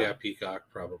 Yeah, Peacock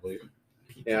probably.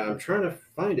 yeah, I'm trying to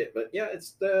find it, but yeah,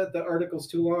 it's the article's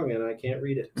too long and I can't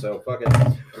read it. So fuck it.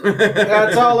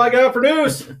 That's all I got for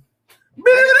news.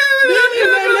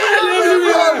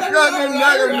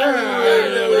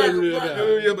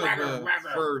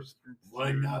 First.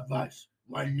 One of us.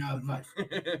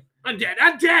 I'm dead.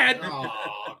 Oh,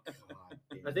 God.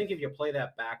 I think if you play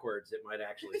that backwards, it might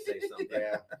actually say something.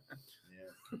 Yeah.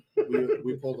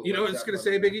 We pulled a You know what it's step gonna on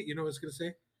say, that. Biggie? You know what it's gonna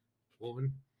say?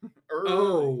 Woman.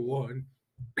 Oh, one.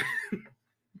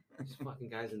 These fucking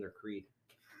guys in their creed.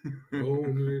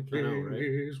 Only I know, right?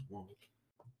 is one.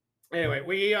 Anyway,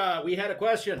 we had a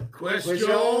question. Question.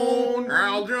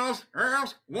 I'll just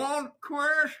ask one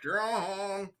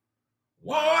question.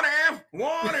 What if?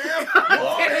 What if?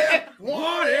 What if?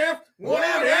 What if? What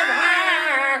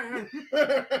if?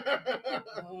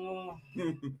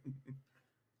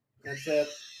 That's it.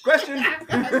 Question.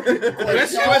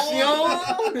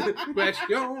 Question.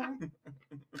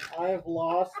 I have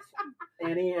lost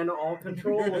any and all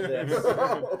control of this.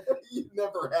 You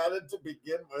never had it to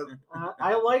begin with.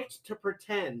 I liked to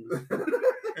pretend.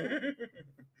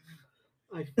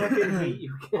 I fucking hate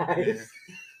you guys.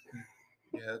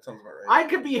 Yeah, that sounds about right. I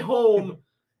could be home.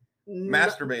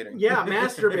 Masturbating. Yeah,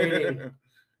 masturbating.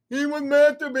 He was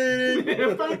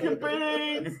masturbating. Fucking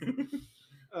pains.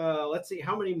 Let's see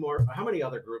how many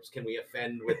other groups can we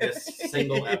offend with this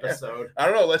single episode? I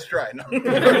don't know. Let's try. No.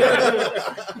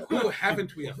 Who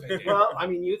haven't we offended? Well, I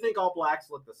mean, you think all blacks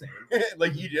look the same?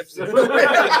 Like Egypt.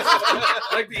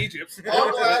 Like the Egypts.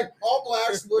 All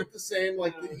blacks look the same,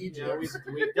 like the Yeah, Egypts.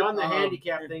 we've done the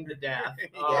handicap thing to death.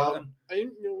 I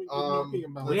didn't know we were talking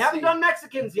about. We haven't done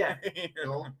Mexicans yet.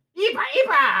 No,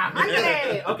 Ipa,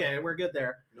 Ándale. Okay, we're good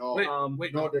there. no,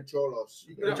 Wait, no, the cholos.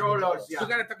 The cholos, We yeah.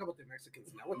 gotta talk about the Mexicans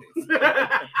nowadays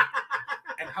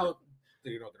and how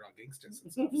they're all gangsters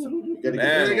and stuff. So. You gotta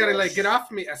Man. They gotta like get off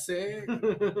me. I say.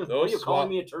 What are you calling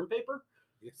me a term paper?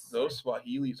 Yes. Those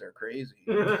Swahilis are crazy.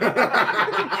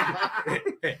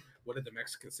 Hey, what did the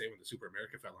Mexicans say when the Super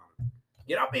America fell on them?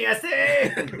 Get up me, I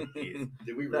say.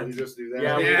 Did we really just do that?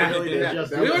 Yeah, we really did just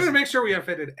We do wanted that. to make sure we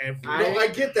offended everyone. No, I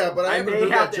get that, but I I haven't may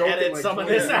heard have that to joke in edit like some of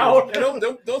 20 this years. out.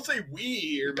 Don't say we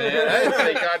here, man. I didn't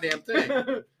say a goddamn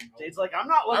thing. Jade's like, I'm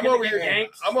not I'm looking over at here. your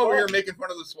yanks. I'm over here making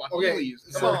fun of the Swahilis. Okay,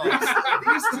 Come so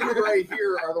on. these two right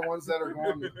here are the ones that are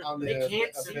going on the. They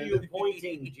can't see offended. you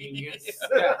pointing, genius.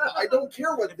 I don't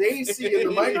care what they see in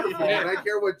the microphone. I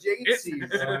care what Jade sees.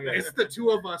 It's the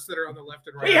two of us that are on the left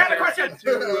and right. He had a question.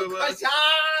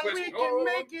 We can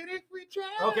make it if we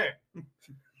try. Okay.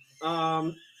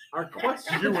 Our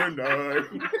question. You and I.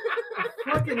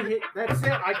 Fucking hit. That's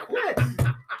it. I quit.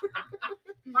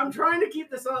 I'm trying to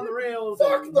keep this on the rails.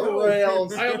 Fuck the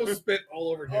rails. I almost spit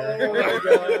all over here. Oh my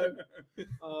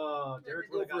god.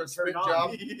 Derek Go would for a have spit turned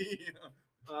on.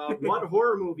 job. What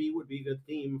horror movie would be a good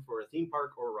theme for a theme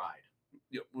park or ride?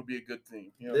 Yep, would be a good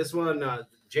thing. Yep. This one,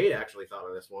 Jade actually thought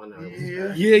of this one.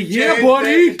 Yeah. Jade,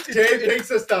 buddy. Jade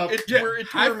takes us down. It's Yeah, for it's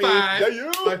high for me. five. Yeah,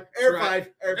 you. Air Right. five.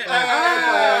 Air five.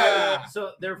 Ah.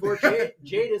 So therefore,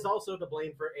 Jade is also to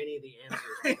blame for any of the answers.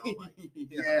 we don't like.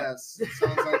 Yes. It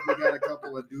sounds like we got a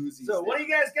couple of doozies. So what do you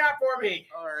guys got for me?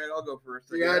 All right, I'll go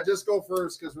first. I Yeah, guess. just go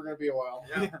first because we're gonna be a while.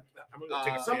 I'm gonna go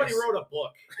take a Somebody piss. wrote a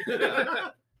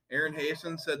book. Aaron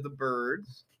Hasen said the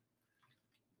birds.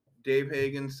 Dave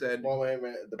Hagen said Well, wait a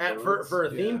minute. The For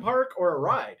birds? a theme park or a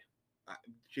ride?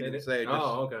 she didn't say. Just,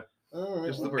 Oh, okay. All right,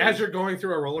 just the well, birds. As you're going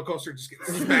through a roller coaster, just get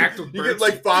smacked with You birds. get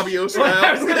like Fabio I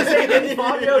style. was gonna say, didn't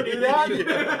Fabio do that?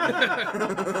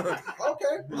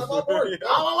 Okay, I'm on board.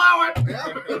 I'll allow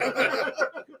it.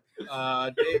 Yeah.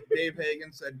 Dave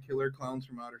Hagen said killer clowns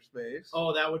from outer space.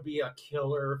 Oh, that would be a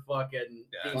killer fucking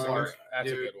Yeah, theme that's park. that's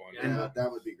a dude. good one. Yeah,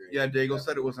 that would be great. Yeah, Daigle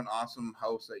said it was an awesome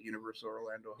house at Universal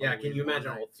Orlando. Yeah, can you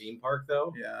imagine a whole theme park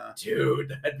though? Yeah.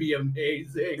 Dude, that'd be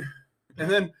amazing. And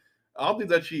then I'll do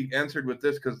that she answered with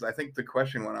this because I think the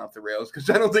question went off the rails because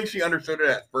I don't think she understood it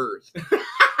at first.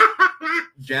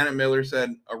 Janet Miller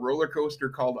said a roller coaster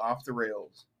called Off the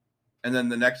Rails. And then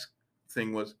the next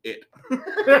thing was it.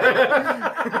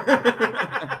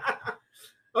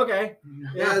 Okay.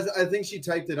 Yeah, I think she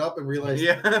typed it up and realized.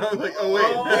 Yeah. I was like, oh,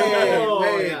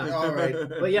 wait. Wait, yeah. all right.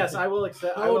 But yes, I will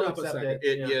accept. I Hold will up a accept second.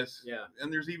 it. It, yes. Yeah.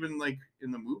 And there's even like in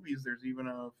the movies, there's even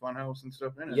a fun house and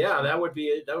stuff in it. Yeah, so- that would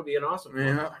be an awesome. one.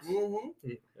 Yeah. Mhm.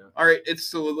 Yeah. All right, it's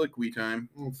soliloquy time.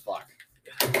 Oh, fuck.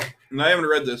 And I haven't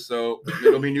read this, so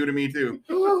it'll be new to me too.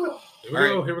 Here we All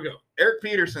go. Here we go. Eric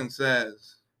Peterson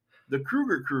says, the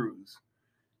Kruger Cruise.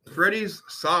 Freddy's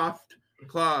soft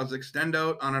claws extend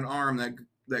out on an arm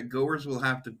that goers will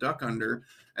have to duck under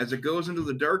as it goes into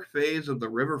the dark phase of the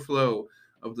river flow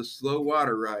of the slow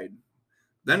water ride.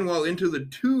 Then while into the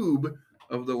tube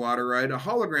of the water ride, a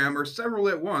hologram or several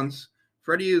at once,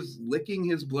 Freddy is licking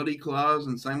his bloody claws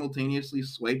and simultaneously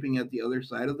swiping at the other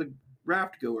side of the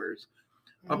raft goers.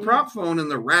 A prop phone in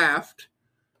the raft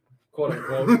Quote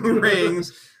unquote.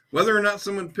 rings. Whether or not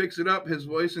someone picks it up, his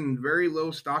voice in very low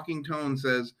stalking tone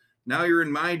says, "Now you're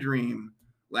in my dream,"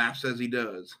 laughs as he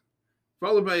does.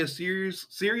 Followed by a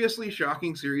seriously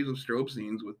shocking series of strobe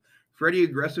scenes with Freddy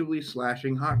aggressively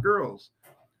slashing hot girls.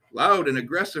 Loud and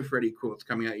aggressive Freddy quotes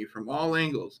coming at you from all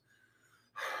angles.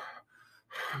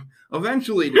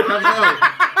 Eventually to come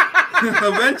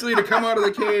out of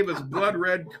the cave as blood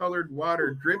red colored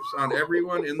water drips on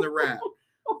everyone in the raft.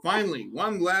 Finally,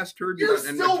 one last turbulent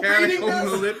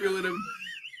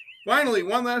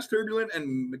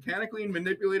and mechanically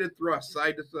manipulated thrust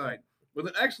side to side. With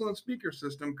an excellent speaker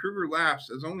system, Kruger laughs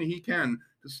as only he can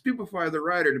to stupefy the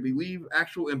rider to believe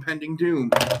actual impending doom.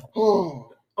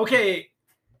 Oh. Okay.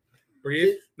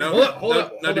 Breathe. Now, Hold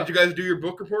up. did you guys do your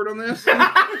book report on this?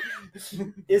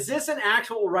 Is this an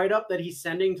actual write-up that he's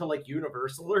sending to like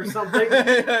Universal or something?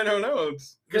 I don't know.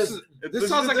 This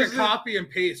sounds like a copy and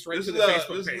paste right to the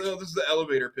Facebook page. This is the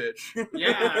elevator pitch.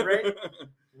 Yeah, right.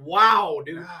 Wow,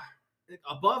 dude.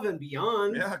 Above and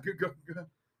beyond. Yeah, good.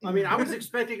 I mean, I was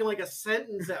expecting like a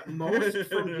sentence at most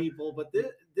from people, but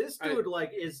this dude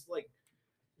like is like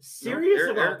serious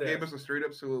Eric about gave this? us a straight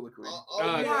up soliloquy. All you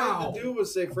had wow. to do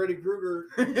was say Freddy Krueger.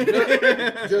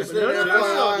 Just No, no,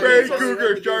 no. Freddy Just-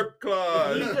 Krueger, sharp He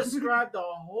claws. described the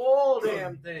whole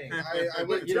damn thing. I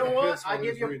went You to know the what? piss when I was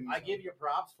give you reading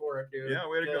props for it, dude. Yeah,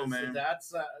 way to go, 'cause man.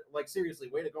 That's like seriously,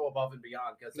 way to go above and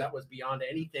beyond because that was beyond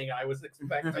anything I was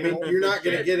expecting. I mean, you're not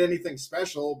going to get anything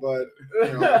special, but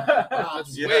you know,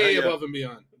 That's Yeah, way yeah. above and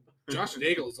beyond. Josh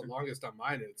Nagel is the longest on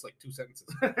mine, and it's like 2 sentences.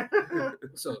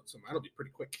 So mine'll be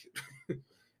pretty quick.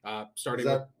 Starting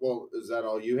is that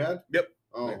all you had? Yep.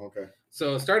 Oh, okay.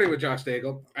 So starting with Josh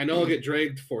Nagel, I know I'll get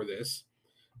dragged for this,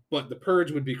 but The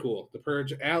Purge would be cool. The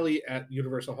Purge alley at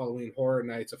Universal Halloween Horror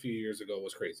Nights a few years ago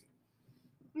was crazy.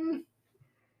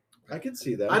 I can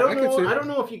see that. I don't I could know. see- I don't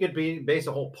know if you could base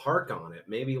a whole park on it.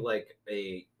 Maybe like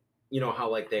how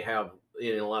like they have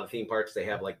in a lot of theme parks they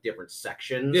have like different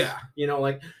sections. Yeah.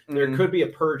 Like there could be a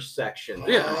purge section.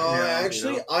 Yeah.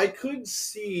 Actually, I could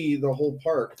see the whole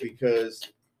park because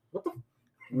What the?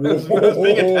 That's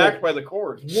being attacked by the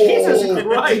cord. Jesus Whoa.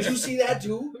 Christ. Did you see that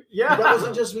too? Yeah. That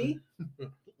wasn't just me.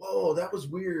 Whoa, that was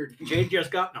weird. Jade just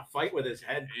got in a fight with his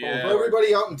head. Yeah. For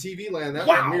everybody out in TV land, that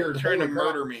Wow. was weird. Trying to Holy crap.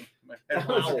 murder me. My head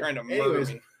was Wow. trying to murder Anyways,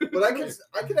 me. But I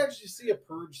could actually see a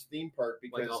purge theme park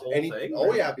Like because a whole thing?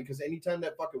 oh yeah, because anytime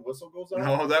that fucking whistle goes off,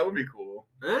 No, that would be cool.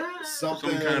 something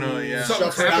Some kinda, yeah. shuts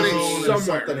Something's down happening and somewhere.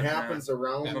 something Yeah. happens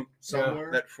around Some- somewhere.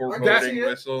 That That's foreboding it.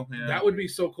 whistle. Yeah. That would be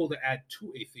so cool to add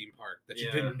to a theme park that you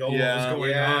Yeah. didn't know Yeah. what was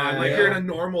going Yeah, on. Like yeah. you're in a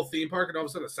normal theme park and all of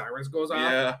a sudden the sirens goes off.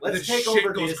 Yeah. Let's the take shit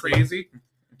over goes Disney. crazy.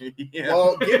 Yeah.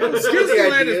 Well, given some of the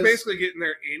Disneyland is ideas, basically getting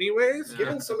there anyways.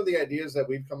 given some of the ideas that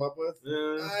we've come up with,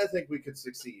 Yeah. I think we could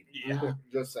succeed. Yeah.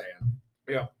 Just saying.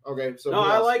 Yeah. Okay. So No, who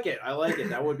I else? like it. I like it.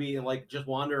 That would be like just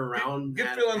wandering around Get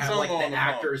and Phil have like Anselmo on the the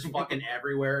actors phone. fucking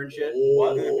everywhere and shit.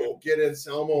 What? Oh, get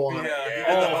Anselmo on. Yeah, it. he did the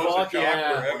Oh, host of fuck Shock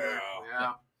yeah. forever.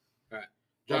 Yeah.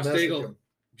 Josh mess with Daigle, him.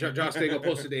 Josh Daigle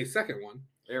posted a second one.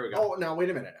 There we go. Oh, now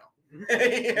wait a minute now.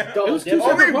 Yeah. Double was dip. two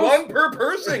Only separate posts. one per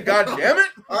person. God damn it.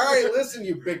 All right, listen,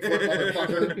 you Bigfoot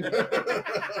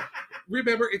motherfucker.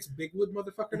 Remember, it's Bigwood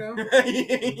motherfucker now.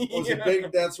 Was it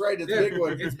big? That's right. It's Yeah,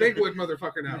 Bigwood. It's Bigwood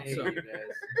motherfucker now. Hey, So, you guys.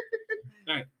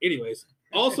 all right. Anyways,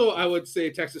 also I would say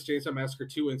Texas Chainsaw Massacre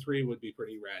 2 and 3 would be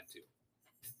pretty rad too.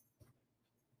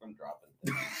 I'm dropping.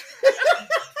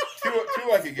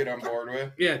 Two I could get on board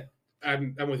with. Yeah,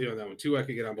 I'm with you on that one. 2 I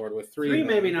could get on board with. 3 Three,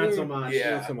 maybe not so much.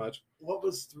 Yeah. not so much. What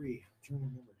was 3? I'm trying to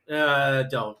remember.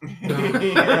 Don't.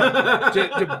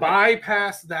 to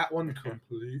bypass that one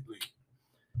completely.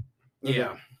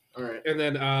 Yeah. All right. And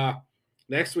then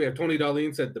next we have Tony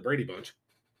Darlene said the Brady Bunch.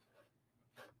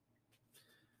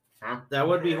 That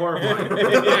would be horrifying.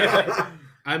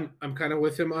 I'm kind of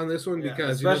with him on this one Yeah,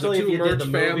 because especially the if you two did merged the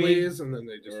movie. families and then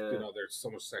they just Yeah. there's so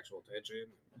much sexual tension.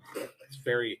 It's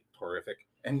very horrific.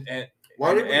 And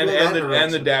Why did we go that and the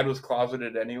direction? dad was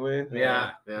closeted anyway.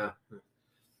 Yeah.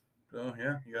 So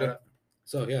yeah, you got it.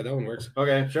 So yeah, that one works.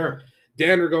 Okay, sure.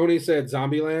 Dan Rigoni said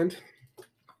Zombieland.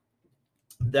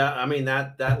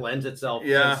 That lends itself.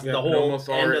 Yeah, since yeah, the whole almost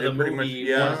end already- of the it pretty movie much-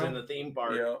 yeah. was in the theme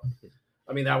park. Yeah.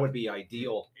 I mean, that would be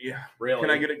ideal. Yeah. Really.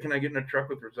 Can I get in a truck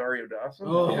with Rosario Dawson?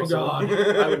 Oh Yeah, so- God!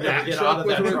 I would never get out of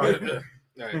that truck. All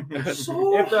right.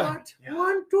 So If the- hot,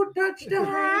 want to touch the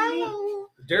house.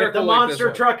 Derek If the will like this monster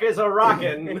one. truck is a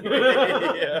rockin',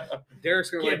 Yeah. Derek's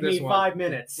gonna give like me this one. 5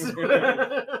 minutes.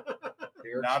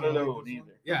 Not alone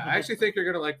either. Yeah, I actually think you're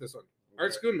gonna like this one.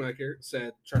 Art Schoonmaker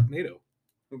said Sharknado.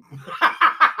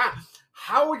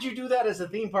 How would you do that as a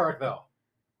theme park, though?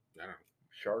 I don't know.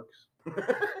 Sharks.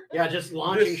 Yeah, just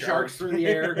launching Just sharks sharks. through the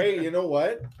air. Hey, you know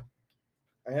what?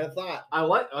 I had a thought. I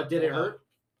what? Did it hurt?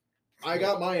 I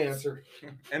got my answer.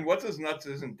 And what's his nuts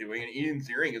isn't doing, and Ian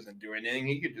Ziering isn't doing anything.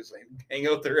 He could just like hang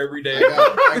out there every day.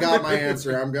 I got my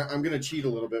answer. I'm gonna cheat a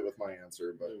little bit with my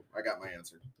answer, but I got my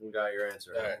answer. You got your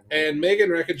answer. All right. And Megan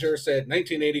Reckinger said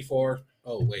 1984.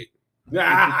 Oh wait.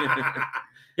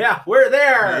 Yeah, we're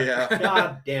there. Yeah.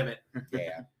 God damn it.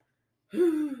 Yeah.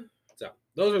 So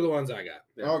those are the ones I got.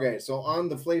 Yeah. Okay, so on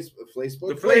the Facebook. Facebook. On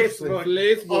the Place Facebook.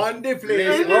 on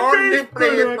the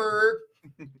paper.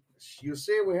 You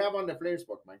see, we have on the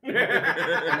Facebook, man. On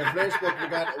the Facebook,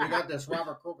 we got this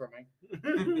Robert Kruger,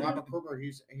 man. Robert Kruger,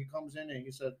 he comes in and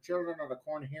he said, "Children of the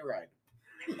Corn Hayride."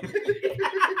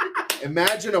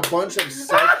 Imagine a bunch of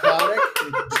psychotic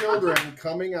children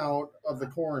coming out of the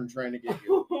corn trying to get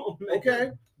you.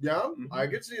 Okay, yeah, I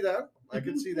could see that.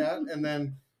 And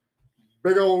then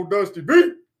big old Dusty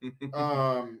Beat.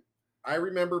 I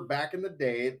remember back in the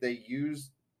day they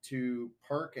used to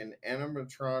park an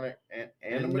animatronic.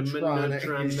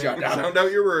 You shut down. Sound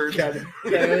out your words. Thank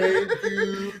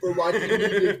you for watching me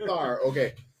this far.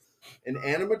 Okay. An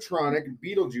animatronic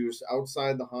Beetlejuice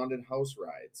outside the haunted house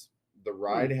rides. The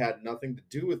ride had nothing to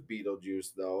do with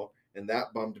Beetlejuice though, and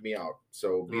that bummed me out.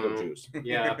 So Beetlejuice.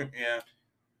 Yeah. Yeah.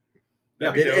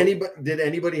 Did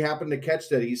anybody happen to catch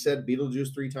that he said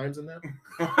Beetlejuice 3 times in that?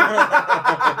 Nice.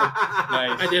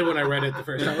 I did when I read it the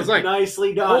first time. I was like,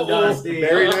 nicely done, Dusty.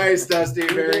 Very nice, Dusty.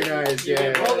 Very nice. You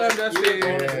Yeah. get well done, bonus- Dusty. you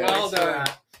get bonus Well points for done.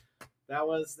 that. That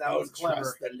was clever.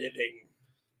 Trust the living.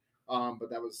 But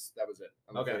that was it.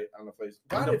 Okay. On the face.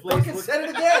 On God, the it fucking Facebook. said it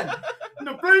again.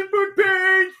 The Facebook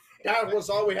page. That was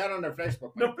all we had on their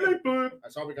Facebook. The Facebook.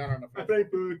 That's all we got on the The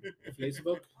Facebook. Facebook.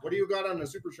 Facebook. What do you got on the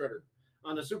Super Shredder?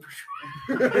 On the Super.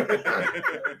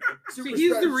 See,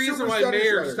 he's the reason why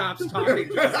Mayor stops talking.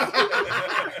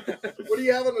 What do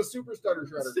you have on the Super Stutter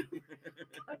Shredder?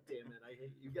 God damn it! I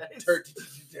hate you guys. Turtles.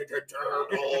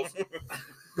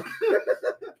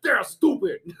 They're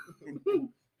stupid.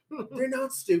 They're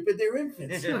not stupid. They're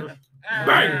infants. Bang.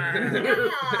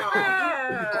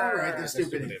 All right, they're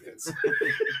stupid infants.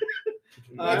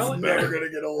 That's only- never gonna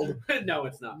get old. No,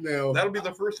 it's not. No. That'll be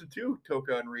the first of 2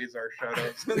 Toka and Razor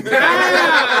shoutouts.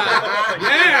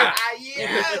 Yeah.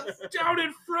 Yes. Down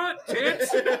in front, tits.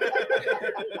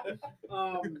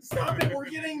 Stop it. We're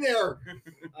getting there.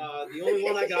 The only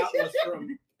one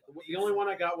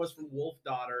I got was from Wolf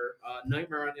Daughter.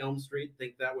 Nightmare on Elm Street.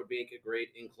 Think that would make a great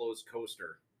enclosed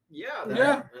coaster.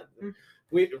 Yeah.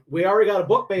 We already got a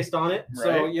book based on it,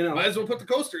 so Right. you know. Might as well put the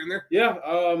coaster in there. Yeah.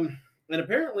 And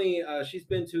apparently, she's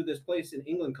been to this place in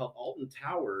England called Alton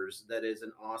Towers. That is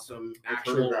an awesome, I've heard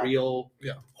actual, of that. real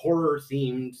horror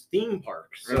themed theme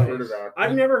park. I've So heard of that.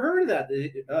 I've never heard of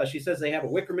that. She says they have a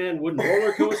Wicker Man wooden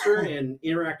roller coaster and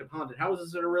interactive haunted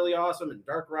houses that are really awesome and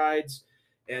dark rides,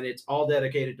 and it's all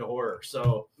dedicated to horror.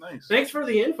 So Nice. thanks for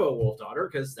the info, Wolf Daughter,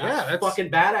 because that's, that's-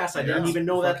 fucking badass. I didn't that's even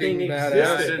know that thing fucking badass. Yeah,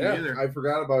 I existed. didn't either. I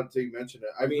forgot about it until you mentioned it.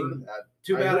 I mean, heard of that.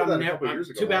 Too I bad heard I'm that a never. couple years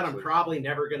ago, Too bad I'm actually. probably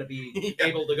never going to be Yeah.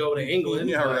 able to go to England.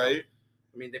 Yeah, but, right.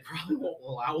 I mean, they probably won't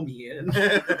allow me in.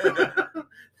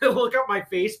 They'll look up my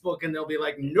Facebook and they'll be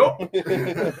like, "Nope."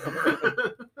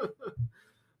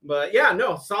 But yeah,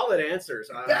 no, solid answers.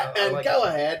 Batman, like go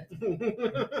ahead.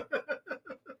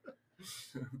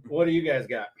 What do you guys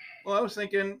got? Well, I was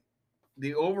thinking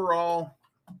the overall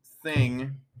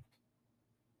thing,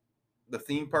 the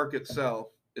theme park itself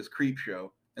is creep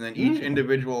show, and then each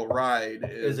individual ride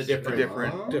is a different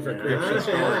different creep show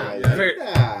story. Very-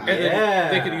 And then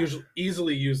Yeah. they could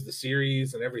easily use the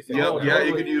series and everything. Yep, Oh, yeah, you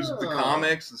totally. could use the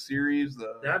comics, the series,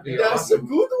 That'd be That's awesome. a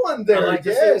good one I there. like to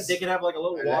Yes. see, they could have like a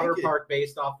little I like water it. park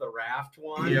based off the raft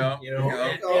one. Yeah, you know.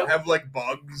 yeah. and- Have like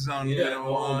bugs on, you know.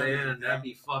 oh on- man, that'd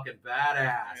be fucking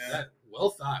badass. Yeah.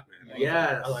 Well thought, man.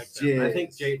 Yes. I like that. Jade. I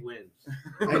think Jade wins.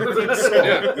 I think so.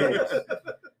 Yeah. Yes.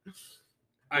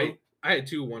 I had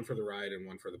 2, one for the ride and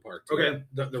one for the park. too. Okay.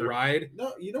 The Sure. ride.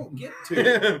 No, you don't get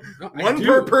to. No, I One do.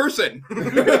 per person.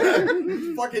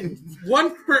 fucking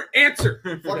One per answer.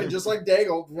 just like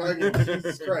Daigle. Fucking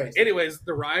Jesus Christ. Anyways,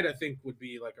 the ride I think would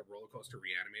be like a roller coaster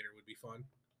reanimator would be fun.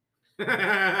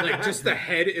 Like just the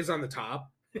head is on the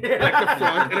top, like the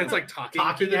front, and it's like talking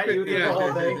Talking at you through the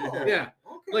whole thing. Yeah.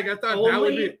 Okay. Like I thought that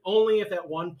would be. Only if at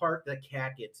one part the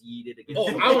cat gets yeeted against.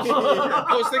 Oh, the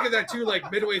I was thinking that too.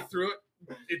 Like midway through it,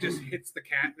 it just hits the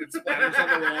cat and it splatters on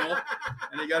the wall.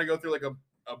 And you got to go through like a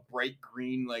bright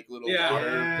green, like little Yeah, water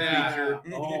yeah. feature.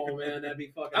 Oh man, that'd be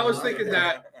fucking. I was awesome. thinking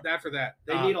that for that.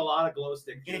 They need a lot of glow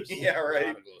stick juice. Yeah, a right.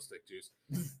 lot of glow stick juice.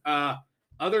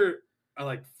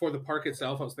 Like for the park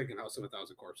itself, I was thinking House of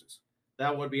 1,000 Corpses.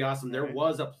 That would be awesome. There Right.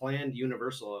 was a planned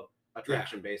Universal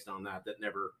attraction based on that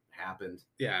never happened.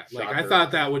 Yeah, like I Shocker.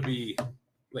 thought that would be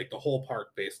like the whole park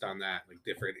based on that, like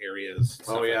different areas. stuff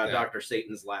Oh yeah, like that. Dr.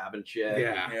 Satan's lab and shit.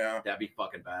 Yeah. Yeah. That'd be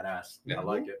fucking badass. Yeah. I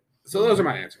like it. So those are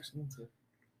my answers.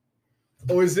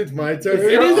 Oh, is it my turn?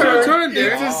 It is your turn, It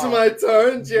dear. is my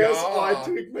turn, Jess. Yeah. Oh, I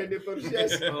tweaked my nipples.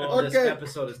 Yes. Oh, this Okay.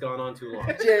 episode has gone on too long.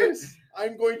 Yes.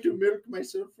 I'm going to milk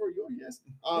myself for you. Yes.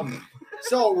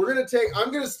 So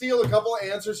I'm gonna steal a couple of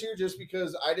answers here just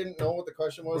because I didn't know what the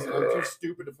question was and I'm too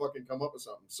stupid to fucking come up with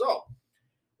something. So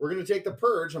we're gonna take the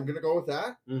purge. I'm gonna go with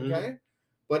that. Mhm. Okay.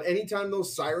 But anytime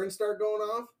those sirens start going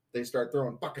off, they start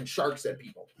throwing fucking sharks at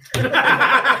people.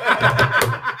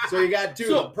 So you got two.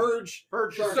 So- Purge.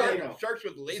 Purge Shark, shark. you know. Sharks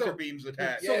with laser So- beams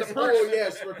attached. So Yes. the purge- Oh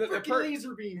yes. the Freaking purge-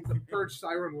 laser beams. The purge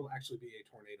siren will actually be a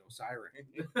tornado siren.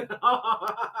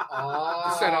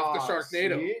 Ah, Set off the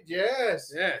Sharknado. see?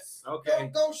 Yes. Yes.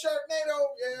 Okay. Go Sharknado.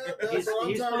 Yeah, that's He's what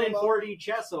I'm talking playing about. 4D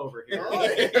chess over here. Oh,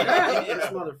 yeah. This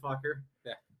motherfucker.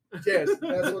 Yes,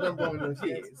 that's what I'm going with.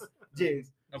 Yes. Jeez.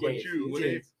 How about Jeez, you? What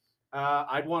jeez. is-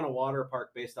 I'd want a water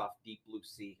park based off Deep Blue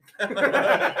Sea.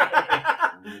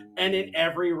 And in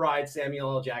every ride,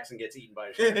 Samuel L. Jackson gets eaten by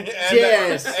a shark.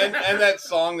 Yes. and that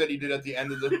song that he did at the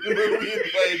end of the movie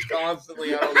plays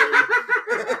constantly on a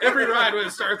loop. Every ride when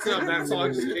it starts up, that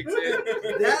song just kicks in.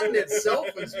 That in itself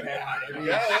is bad. I mean,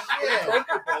 Yeah, that's shit.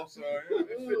 comfortable, so it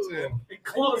fits in. It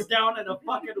closed down in a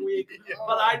fucking week,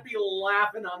 but I'd be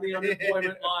laughing on the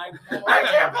unemployment line. I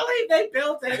can't believe they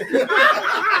built it.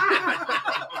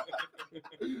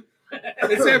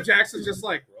 And Sam Jackson's just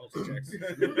like, Rolls Jackson.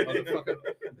 Motherfucker.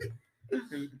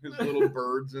 His little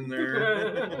birds in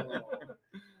there.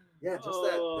 Yeah, just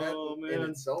Oh, that in man.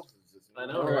 itself is just. I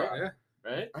know, Right, right? yeah.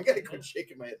 Right? I gotta quit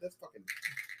shaking my head. That's fucking.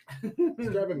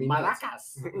 It's driving me nuts.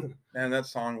 Maracas. Man, that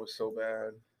song was so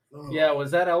bad. Oh. Yeah,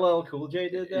 was that LL Cool J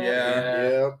did that? Yeah.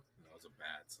 Yep. That was a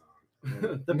bad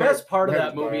song. The best part of That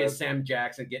that was movie bad. is Sam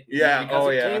Jackson getting Yeah, because oh,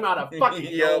 it yeah. came out of fucking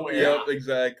Yep, nowhere. yep,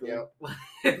 exactly. Yep.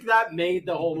 That made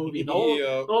the whole movie. The whole,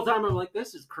 Yep. the whole time I'm like,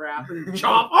 this is crap. And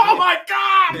chomp. Oh my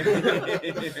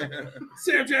god!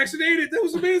 Sam Jackson ate it. That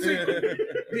was amazing.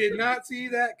 Did not see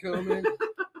that coming.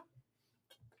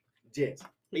 Yes.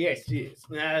 Yes, yes.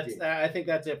 I think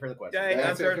that's it for the question. Yeah,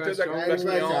 That's answer it, to that question.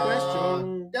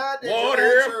 question. That is What your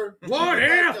if? answer. What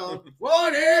if?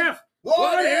 What if?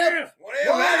 What if?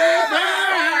 Whatever.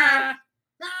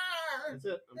 That's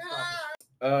it. I'm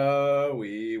stopping.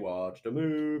 We watched a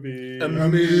movie. A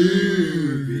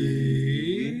movie.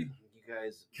 You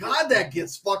guys. God, that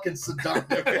gets fucking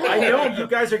seductive. I know you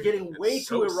guys are getting way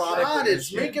So too erotic. God, with this it's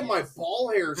shit. making my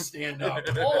ball hair stand up.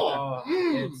 Oh,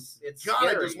 Mm. it's God,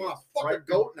 scary. I just want to fuck Right? a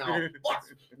goat now. Fuck.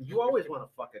 You always want to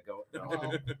fuck a goat. Though.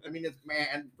 Well, I mean, it's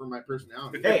man for my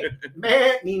personality. Hey,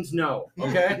 man means no.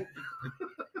 Okay.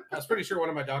 I was pretty sure one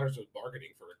of my daughters was bargaining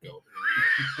for a goat.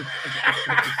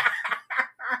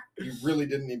 You really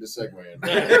didn't need to segue in.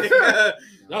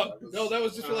 No, that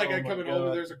was just like Oh I'm my coming God. home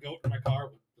and there's a goat in my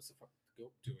car. What's the fuck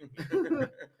goat doing?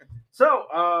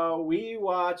 So, we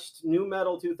watched New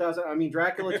Metal 2000. I mean,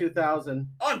 Dracula 2000.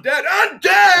 Undead,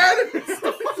 undead!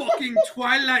 Fucking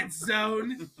Twilight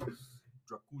Zone.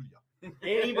 Dracula.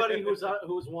 Anybody who's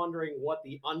wondering what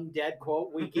the undead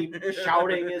quote we keep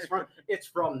shouting is from, it's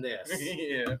from this.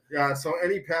 Yeah. Yeah, so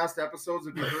any past episodes,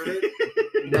 if you heard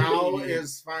it, now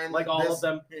is finally Like all of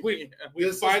them. We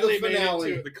This is finally the made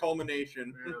finale. it to The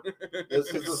culmination. This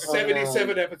is the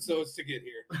 77 episodes to get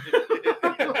here.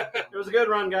 It was a good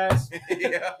run, guys.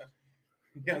 Yeah.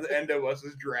 Yeah, the end of us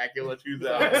is Dracula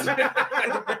 2000.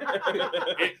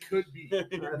 It could be. I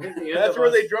think the end That's of where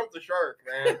us, they jumped the shark,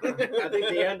 man. I think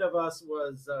the end of us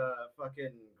was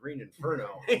fucking Green Inferno.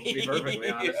 To be perfectly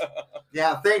honest.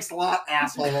 Yeah, thanks a lot,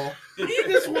 asshole. He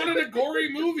just wanted a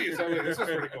gory movie. So this is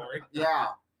pretty gory. Yeah.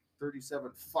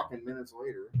 37 fucking minutes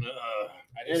later.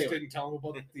 I just Anyway. didn't tell him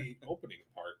about the opening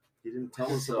part. You didn't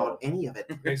tell us So- about any of it.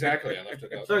 Exactly. I left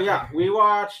it out. So yeah, we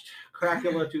watched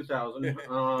Dracula 2000.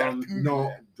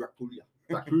 No,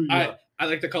 Dracula. I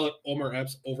like to call it Omar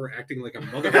Epps overacting like a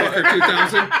motherfucker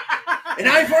 2000. An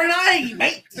eye for an eye,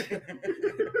 mate.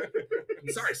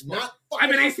 Sorry, Spot. Not I'm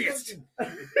an fucking atheist.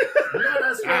 Not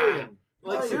Australian.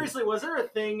 Like seriously, was there a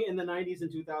thing in the 90s and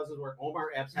 2000s where Omar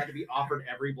Epps had to be offered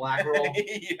every black role?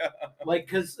 Yeah. Like,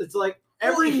 because it's like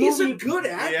every He's movie a good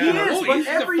actor. He is, Oh, but he's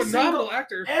every a phenomenal single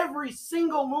actor. every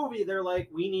single movie they're like,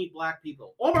 we need black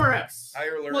people. Omar Epps.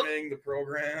 Higher learning, the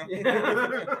program.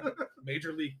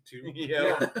 Major League 2.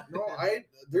 Yeah. No,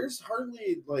 there's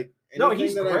hardly like No, anything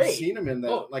he's that I've great. seen him in that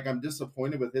Oh. like I'm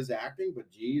disappointed with his acting, but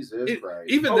Jesus Christ.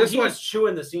 Even Oh, this he one. was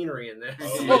chewing the scenery in this.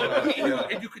 Oh, Well, Yeah.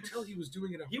 and you could tell he was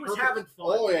doing it on He was purpose. having fun.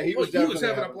 Oh yeah, he was He definitely was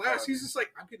having a blast. fun. He's just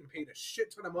like, I'm getting paid a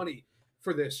shit ton of money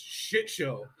for this shit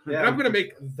show. And Yeah. I'm going to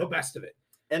make the best of it.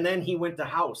 And then he went to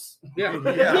House. Yeah.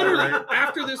 Yeah, Literally, right.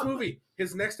 after this movie,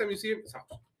 his next time you see him, it's House.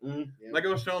 Like I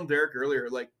was telling Derek earlier,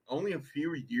 like only a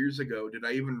few years ago did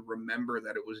I even remember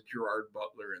that it was Gerard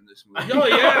Butler in this movie. Oh,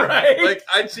 yeah. right. Like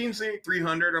I'd seen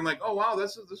 300. I'm like, oh wow,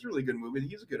 this is a really good movie.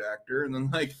 He's a good actor. And then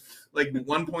like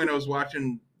one point I was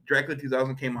watching Dracula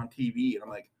 2000 came on TV, and I'm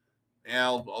like, yeah,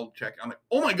 I'll check. I'm like,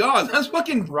 oh my god, that's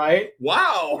fucking right.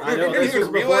 wow. I know didn't this was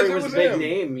even before realize he it was a big him.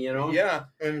 name. You know. Yeah,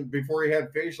 And before he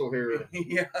had facial hair.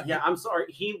 yeah, Yeah. I'm sorry.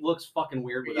 He looks fucking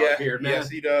weird without yeah. beard, man. Yes,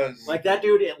 he does. Like that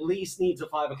dude at least needs a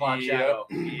 5 o'clock Yep, shadow.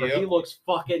 But yep. he looks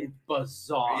fucking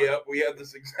bizarre. Yep, we had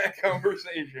this exact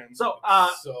conversation. So,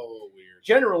 So weird.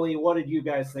 generally, what did you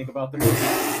guys think about the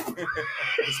movie?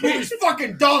 This movie's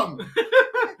fucking dumb.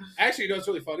 Actually, you know what's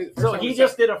really funny? The first So time he we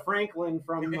just did a Franklin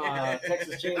from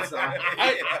Texas Chainsaw.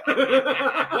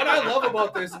 What I love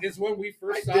about this is when we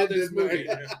first saw this didn't I? movie.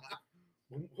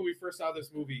 When we first saw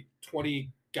this movie,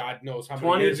 20 God knows how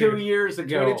many 22 years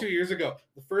ago. 22 years ago.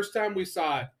 The first time we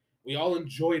saw it, we all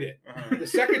enjoyed it. Uh-huh. The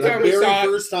second The time we very saw it,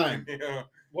 first time. Yeah.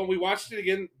 when we watched it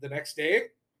again the next day,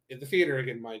 in the theater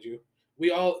again, mind you,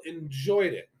 we all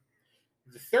enjoyed it.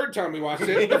 The third time we watched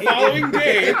it, the following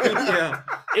day,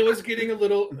 it was getting a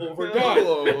little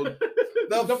overdone.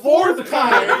 The fourth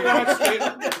time we watched it,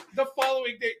 the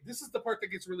following day, this is the part that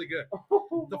gets really good.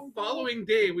 The following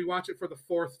day, we watch it for the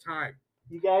fourth time.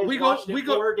 You guys watched it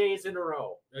 4 days in a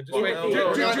row. Just wait.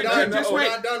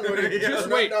 Just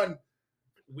wait.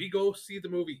 We go see the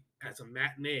movie as a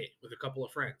matinee with a couple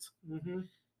of friends. Mm-hmm.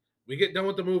 We get done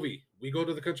with the movie. We go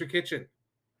to the country kitchen.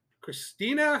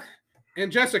 Christina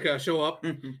and Jessica show up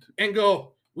and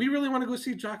go, we really want to go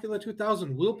see Dracula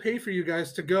 2000. We'll pay for you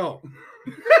guys to go.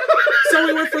 So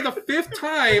we went for the 5th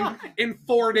time in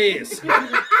 4 days.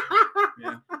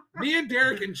 Me and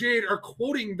Derek and Jade are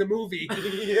quoting the movie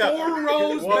 4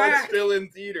 rows back. It's still in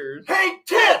theaters. Hey,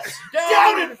 tits!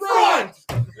 Down in front!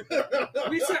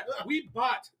 We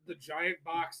bought the giant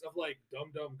box of like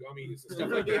Dum Dum gummies and stuff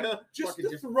like that. Just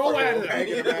to throw at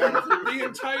them the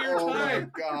entire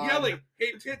time. Yelling,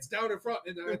 hey, tits down in front,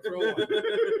 and then I throw one.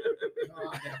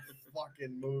 God, that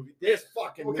fucking movie. This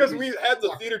fucking movie. Because we had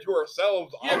the theater to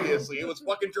ourselves, obviously. It was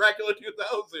fucking Dracula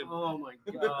 2000. Oh my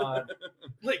god.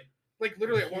 Like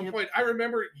literally at one point, I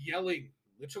remember yelling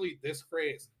literally this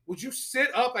phrase: would you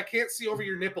sit up? I can't see over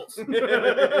your nipples.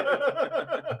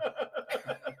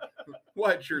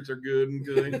 White shirts are good and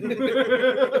good.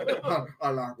 I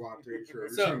like white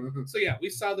t-shirts. So yeah, we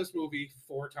saw this movie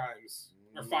 4 times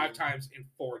or 5 times in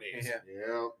 4 days.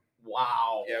 Yeah.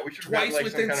 Wow. Yeah, we should Twice have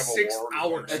within some kind of 6 award.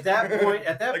 hours. At that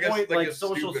point, like a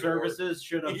social stupid services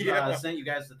should have sent you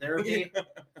guys to therapy.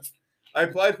 I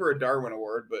applied for a Darwin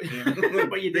Award, but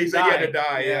But you they did said you had to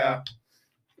die. Yeah.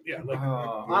 Yeah, like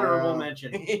honorable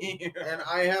mention. And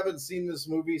I haven't seen this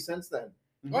movie since then.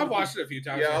 I've watched it a few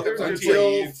times. Yeah, there's on just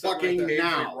TV. like fucking something like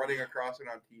now. running across it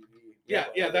on TV.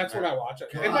 Yeah, that's what I watch.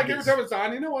 God, And like every time it's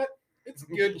on, you know what? It's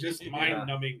good, just mind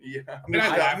numbing. Yeah, And I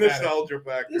laugh at it. nostalgia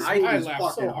factor. This I movie's laughed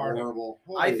fucking so hard. horrible.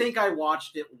 I think I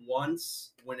watched it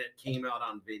once when it came out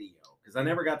on video because I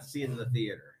never got to see it in the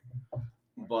theater.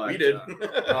 But We did.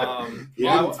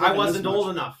 Yeah, I wasn't old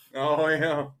enough. Oh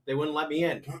yeah. They wouldn't let me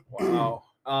in. Wow.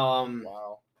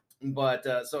 Wow.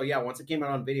 But so yeah, once it came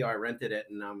out on video, I rented it,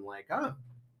 and I'm like,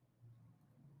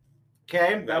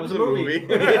 okay, that was a movie.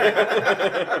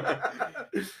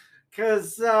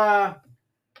 Because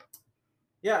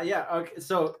yeah. Okay,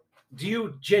 so do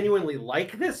you genuinely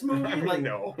like this movie? Like,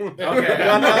 no. Okay.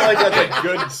 Well, not like that's a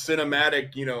good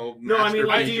cinematic, No, I mean,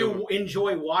 like, do masterpiece you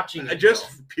enjoy watching it?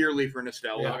 just purely for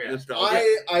nostalgia. Yeah, okay. Nostalgia.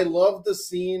 I love the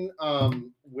scene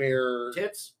where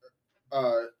tits?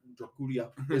 Dracula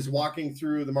is walking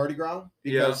through the Mardi Gras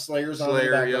because Yeah. Slayer's on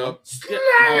Slayer, the background.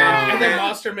 And then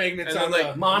Monster Magnet's and then, on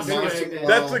like, the Monster Monster- Magnet.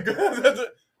 That's a good.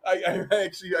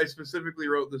 I specifically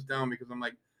wrote this down because I'm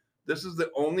like, this is the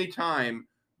only time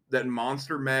that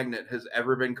Monster Magnet has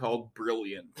ever been called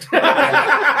brilliant. Because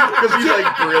he's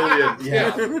like brilliant.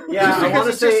 Yeah. Just Yeah, I because want to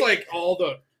it's say just like all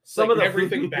the some like of the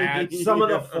everything bad. Some of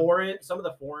the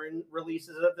foreign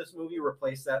releases of this movie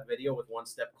replaced that video with "One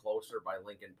Step Closer" by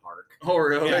Linkin Park. Oh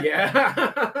really?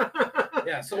 Yeah.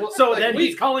 Yeah, so So like, then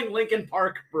he's calling Linkin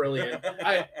Park brilliant.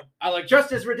 I like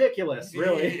Just as ridiculous,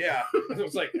 really. Yeah. it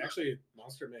was like actually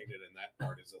Monster Magnet in that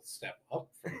part is a step up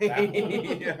from that one.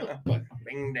 Yeah. But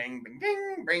Bing dang bing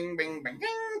ding bing bing bing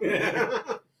ding.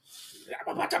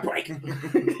 I'm about to break.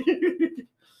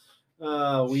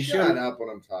 We Shut should up when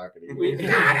I'm talking to you.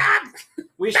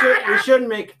 we shouldn't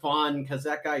make fun because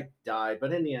that guy died,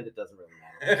 but in the end, it doesn't really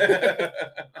matter.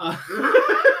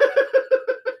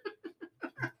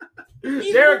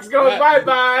 Derek's going bye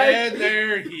bye. And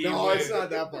there he No, went. it's not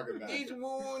that fucking bad. These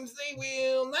wounds they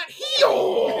will not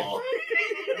heal.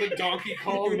 The Donkey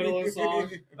Kong middle of the song.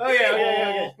 Oh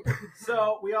yeah.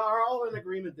 So we are all in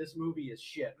agreement. This movie is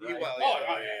shit, right? Well,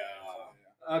 Oh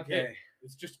yeah. Okay.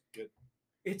 It's just good.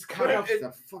 It's kind of It's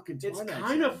a fucking it's Twilight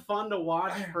kind of Zone. fun to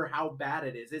watch for how bad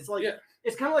it is. It's like Yeah.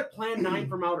 it's kind of like Plan 9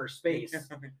 from Outer Space.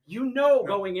 You know,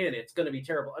 going in, it's going to be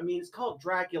terrible. I mean, it's called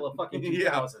Dracula fucking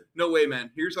 2000. No way,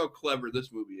 man. Here's how clever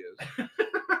this movie is.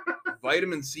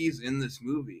 Vitamin C's in this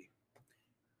movie,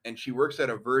 and she works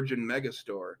at a Virgin Mega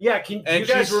store. Yeah, can And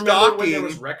you guys she's remember when there stalking-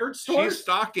 was record stores? She's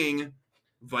stocking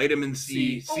Vitamin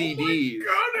C CDs.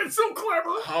 that's so clever.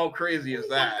 How crazy is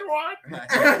that? God.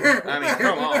 I mean,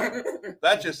 come on.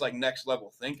 That's just like next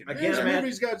level thinking. I man. can't This imagine-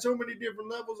 movie's got so many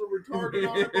different levels of retarded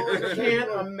on it. I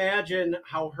can't imagine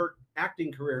how her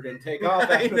acting career didn't take off.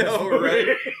 I After this know, movie. right?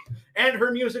 And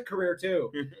her music career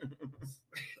too.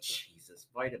 Jesus,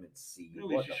 Vitamin C. At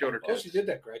least What she the showed her Oh, fuck? she did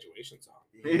that graduation song.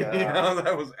 Yeah,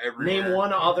 that was everywhere. Name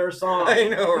one other song. I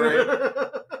know, right?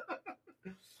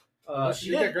 She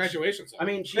did that graduation song. I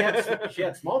mean, she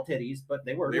had small titties, but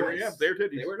they were nice. they were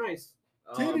titties. They were nice.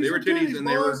 Titties. They were titties, and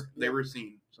boys. they were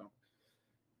seen. So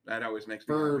that always makes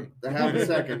me For happy. a half a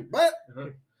second. But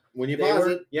when you They pause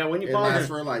were- it, yeah, when you it pause lasts it.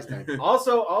 for a lifetime.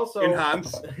 Also,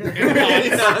 Enhance.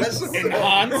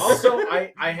 Enhance. also,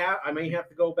 I may have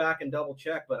to go back and double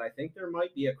check, but I think there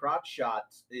might be a crotch shot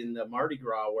in the Mardi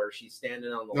Gras where she's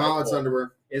standing on the. No, light it's pole.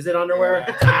 underwear. Is it underwear?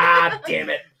 Yeah. Ah, damn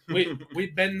it!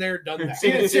 We've been there, done that.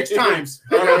 Seen it 6 times.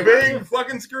 On a big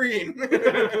fucking screen.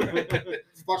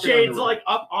 It's fucking Shade's underwear. like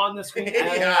up on the screen.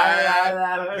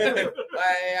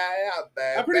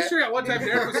 I'm pretty sure at one time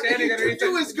Derek was standing underneath.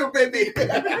 Do is go, baby.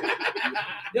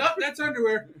 Yup, that's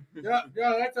underwear. Yeah,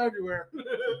 that's underwear.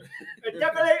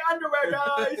 Definitely underwear,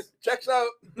 guys. Checks out.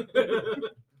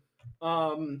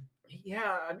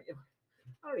 Yeah,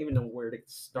 I don't even know where to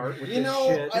start with You this know,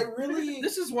 shit. I really.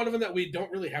 This is one of them that we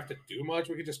don't really have to do much.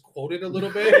 We could just quote it a little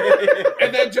bit,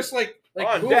 and then just like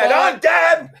On move dead, on, on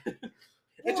dead.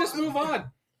 and just move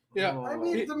on. Yeah, Oh, I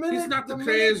mean, He- the minute he's not the the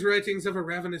crazed writings of a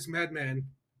ravenous madman.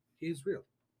 He's real.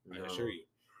 I no. assure you.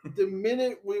 The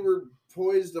minute we were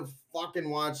poised to fucking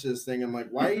watch this thing, I'm like,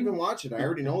 why even watch it? I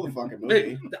already know the fucking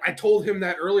movie. I told him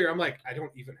that earlier. I'm like, I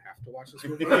don't even have to watch this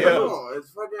movie. Yeah. No, it's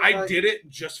fucking. I like- did it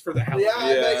just for the hell. Yeah, of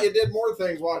I it. bet you did more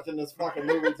things watching this fucking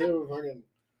movie too. Fucking.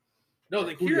 No,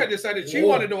 like Kira decided she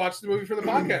wanted to watch the movie for the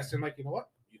podcast, and like, you know what?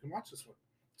 You can watch this one.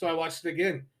 So I watched it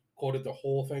again, quoted the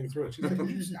whole thing through it. She's like, "Will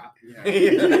you stop?" Yeah. Yeah.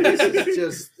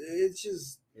 It's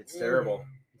just. It's terrible.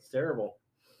 It's terrible.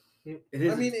 It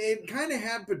is. I mean, it kind of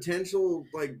had potential,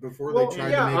 like before well, they tried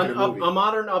yeah, to make it a movie. a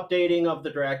modern updating of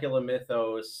the Dracula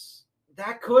mythos.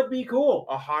 That could be cool.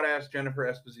 A hot ass Jennifer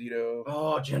Esposito.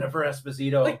 Oh, Jennifer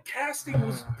Esposito. Like casting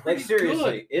was Like pretty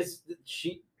seriously, is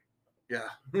she Yeah.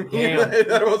 Damn.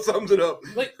 That all sums it up.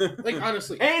 good. Like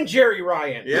honestly, and Jerry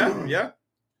Ryan? Yeah, yeah.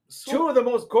 so- Two of the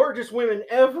most gorgeous women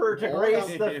ever to Oh, grace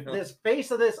yeah. this face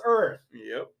of this earth,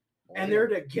 Yep. and they're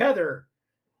together.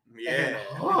 Yeah.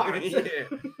 hot. Yeah.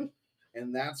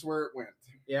 And that's where it went.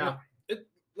 Yeah.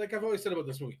 like I've always said about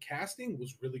this movie, casting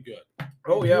was really good.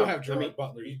 Oh You yeah. do have Gerard I mean,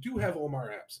 Butler. You do have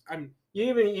Omar Epps.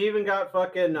 you even got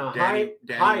fucking Danny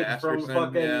Hyde from Masterson,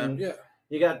 fucking. Yeah.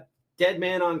 You got Dead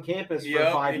Man on Campus for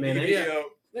Yep, 5 minutes. Yep.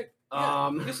 Like,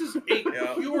 This this is a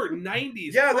Yeah. pure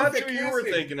 '90s. Yeah, that's perfect who you were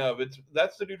casting. thinking of.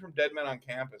 That's the dude from Dead Man on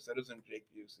Campus. That isn't Jake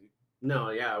Busey. No,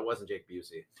 yeah, it wasn't Jake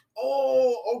Busey.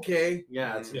 Oh, okay.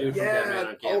 Yeah, it's the Yeah. dude from Dead Man Yeah,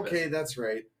 on Campus. okay, that's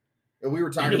right. And we were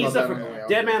And talking he's about the that on the way out.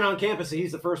 Dead Man on Campus.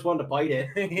 He's the first one to bite it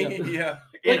Yeah.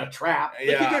 in a trap. Like,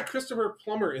 you Yeah. got Christopher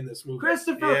Plummer in this movie.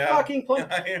 Christopher Yeah. fucking Plummer.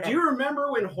 I know. Do you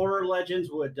remember when horror legends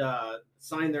would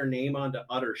sign their name onto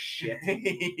utter shit?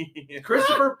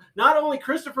 Christopher, not only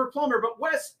Christopher Plummer, but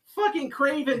Wes fucking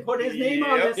Craven put his name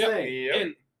on this Yep. thing. Yep.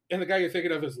 And the guy you're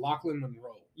thinking of is Lachlan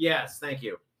Monroe. Yes, thank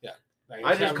you. Like, I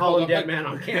just have call him pulled Dead up, Man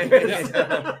on like- Campus.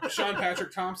 Yeah. Sean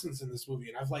Patrick Thompson's in this movie,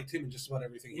 and I've liked him in just about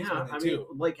everything he's Yeah, been in I mean, too.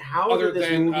 like how Other did this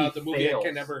than movie, the movie I fail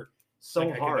can never. so like,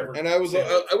 I can hard? never- And I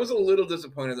was a little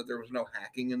disappointed that there was no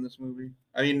hacking in this movie.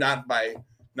 I mean, not by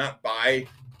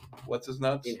what's his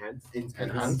nuts? Enhance.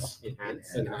 Enhance.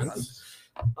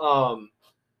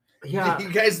 Yeah, You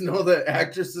guys know the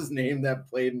actress's name that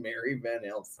played Mary Van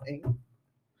Helsing?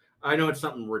 I know it's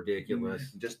something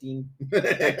ridiculous. Justine.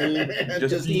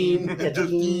 Justine.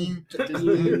 Justine.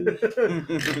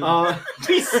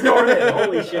 He snorted.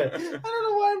 Holy shit. I don't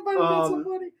know why I'm finding that so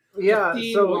funny. Yeah,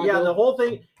 Justine so yeah, Waddle. the whole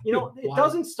thing, you know, it Waddle.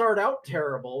 doesn't start out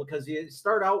terrible because you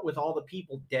start out with all the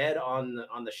people dead on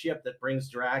the ship that brings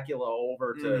Dracula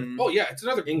over to. Mm. Oh yeah, it's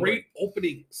another England. great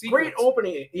opening sequence. Great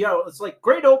opening, you know, it's like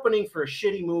great opening for a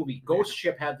shitty movie. Ghost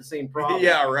Ship had the same problem.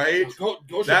 Yeah, right. Ghost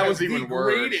That Ship was has the even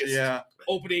worse. greatest Yeah.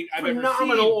 opening I've ever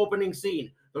phenomenal seen. opening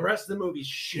scene. The rest of the movie's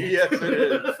shit. Yes, it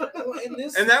is. Well, and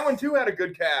this, And that one too had a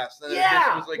good cast. And it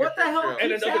Yeah, just was like what a the shit hell? show. And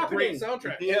Keeps another happening. great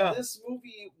soundtrack. Yeah. this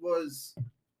movie was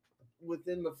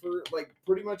within the first, like,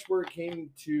 pretty much where it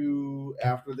came to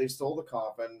after they stole the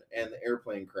coffin and the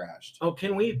airplane crashed. Oh,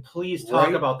 can we please talk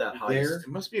Right about that there. heist? It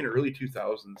must be an early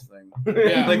 2000s thing.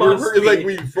 Yeah. Like Must we're like be.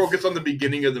 we focus on the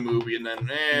beginning of the movie and then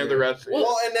the rest.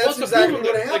 Well, and Plus that's the exactly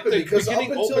people what that- like, happened the because up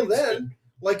beginning until opens then,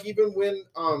 like even when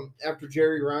after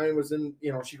Jerry Ryan was in,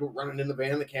 you know, she go running in the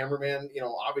van, the cameraman, you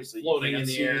know, obviously you Floating can't in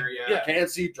the see- air, Yeah. yeah.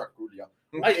 can't see Dracula.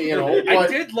 I, You know, I but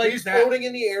did like he's that. floating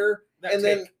in the air, that and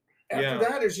then take. after Yeah.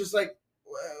 that, it's just like,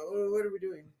 well, what are we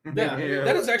doing? Yeah, Yeah.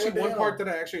 that is actually What the one hell? part that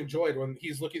I actually enjoyed when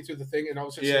he's looking through the thing and all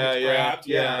of a sudden Yeah, she gets yeah, grabbed.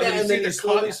 yeah. And, Yeah, you and see then the he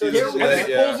slowly cut, starts and to then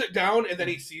he yeah. pulls it down and then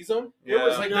he sees him. There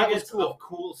was Yeah. Like, that was nuggets cool. of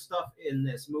cool stuff in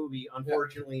this movie.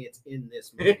 Unfortunately, it's in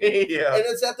this movie. Yeah. And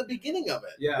it's at the beginning of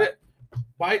it. Yeah.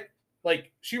 Why?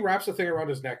 Like she wraps the thing around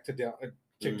his neck to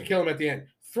kill him at the end.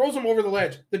 throws him over the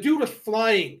ledge. The dude was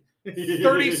flying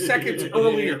 30 seconds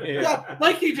earlier. Yeah.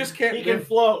 Like he just can't. He can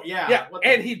float. Yeah. Yeah, What the-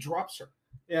 and he drops her.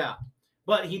 yeah.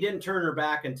 But he didn't turn her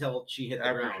back until she hit the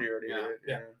After ground. she already Yeah. did it,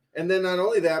 Yeah. And then not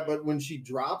only that, but when she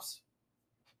drops,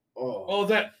 Oh,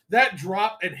 that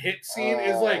drop and hit scene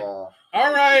is like, all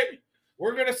right,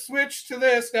 we're gonna switch to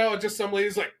this now. And just some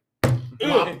lady's like,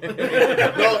 no,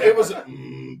 it was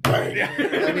bang. Yeah.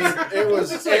 I mean, it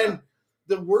was, and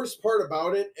the worst part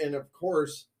about it, and of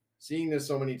course, seeing this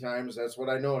so many times, that's what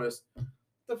I noticed.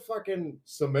 The fucking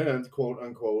cement, quote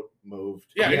unquote, moved.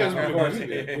 yeah, it doesn't of move. course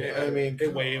I mean,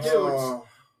 It waves.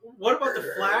 What about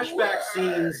the flashback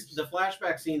scenes? The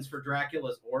flashback scenes for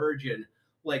Dracula's origin,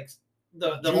 like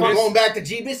the We're going back to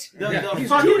Jeebus. the He's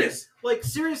fucking, Judas. like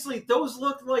seriously, those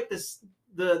looked like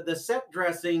the set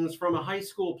dressings from a high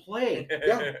school play.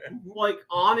 Yeah. Like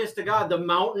honest to God, the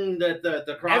mountain that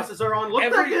the crosses are on looked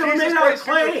every like they were Jesus made out of Christ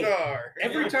clay. Superstar.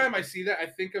 Every time I see that, I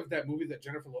think of that movie that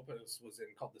Jennifer Lopez was in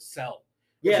called The Cell.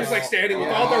 Yes. She's like standing with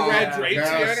all the red drapes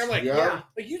Yes, here, and I'm like, yeah.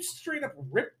 like you straight up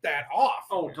ripped that off.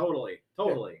 Oh, totally.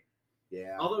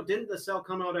 Yeah. Although didn't the Cell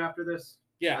come out after this?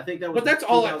 Yeah, I think that was But that's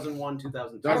all I- 2001,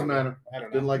 2002. Doesn't matter. I don't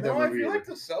know. Didn't like that No, I movie. feel either. like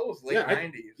the Cell was late Yeah,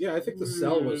 90s. Yeah, I think The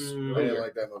Cell was. Mm. I didn't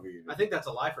like that movie. Either. I think that's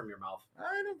a lie from your mouth.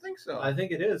 I don't think so. I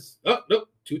think it is. Oh nope,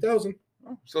 2000.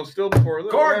 Oh, so still before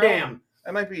this. Goddamn.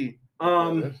 That might be.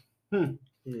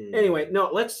 Anyway, no,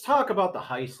 let's talk about the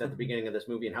heist at the beginning of this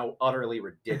movie and how utterly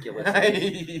ridiculous it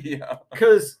is. Yeah.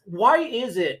 Because why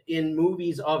is it in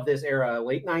movies of this era,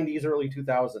 late 90s, early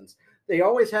 2000s, they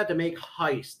always had to make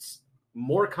heists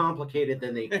more complicated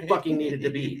than they fucking needed to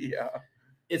be? Yeah.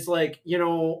 It's like,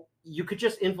 you could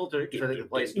just infiltrate the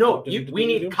place. No, we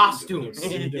need costumes.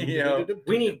 Yeah.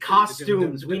 We need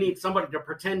costumes. We need somebody to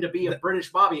pretend to be a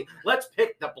British Bobby. Let's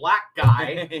pick the black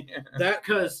guy. That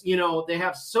Because, they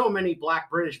have so many black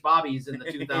British Bobbies in the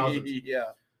 2000s. Yeah.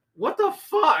 What the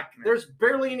fuck? There's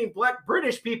barely any black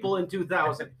British people in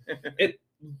 2000.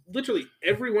 literally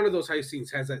every one of those heist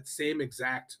scenes has that same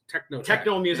exact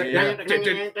techno Music. Yeah. And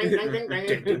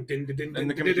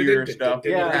the computer stuff.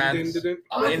 Yeah.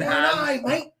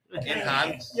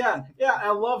 Enhance. Yeah. I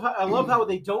love how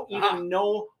they don't even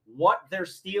know what they're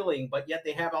stealing, but yet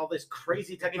they have all this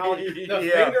crazy technology. The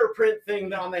Yeah. fingerprint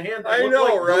thing on the hand. I Look know,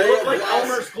 like, right? Look like Glass.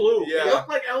 Elmer's glue. Yeah. They look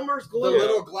like Elmer's The glue.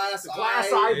 little glass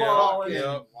eyeball.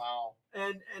 Yeah. And, Wow.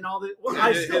 and all the. Well, And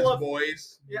I his still love.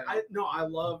 voice. Yeah, I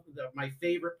love my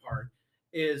favorite part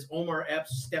is Omar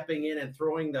Epps stepping in and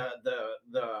throwing the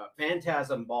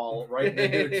phantasm ball right in the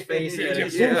dude's face and it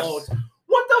Yes. explodes.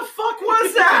 What the fuck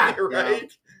was that?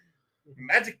 Right?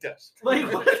 Magic dust. Like,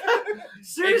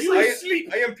 seriously,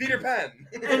 I am Peter Pan.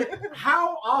 and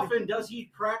how often does he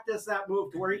practice that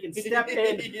move to where he can step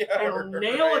in Yeah, and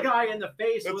nail a guy in the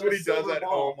face That's with what a he does silver at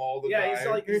ball? home all the Yeah,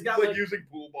 time. he's got like- using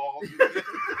pool balls.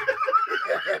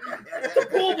 The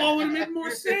pool ball would have made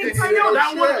more sense. I know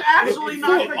that would have actually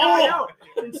knocked the guy Oh. out.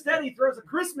 Instead, he throws a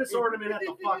Christmas ornament at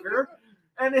the fucker,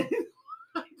 and it,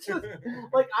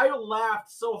 I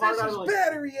laughed so hard. This I is was like,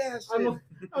 battery acid.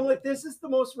 I'm like, this is the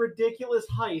most ridiculous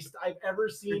heist I've ever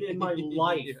seen in my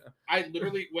life. I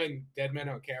literally, when Dead Men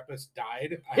on Campus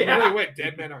died, I Yeah. literally went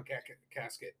Dead Men on Casket.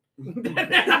 Casket.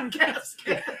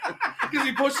 Because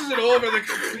he pushes it over, like,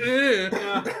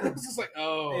 Yeah. it's just like,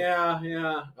 oh.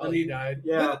 Yeah. Oh, he died.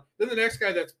 Yeah. Then the next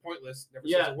guy that's pointless never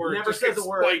Yeah, says a word. never just says gets a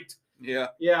word. spiked. Yeah.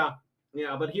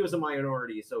 Yeah, but he was a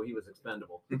minority, so he was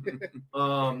expendable.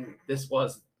 This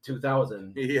was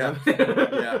 2000. Yeah.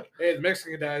 Yeah. Hey, the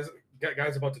Mexican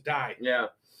guy's about to die. Yeah.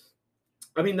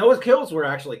 I mean, those kills were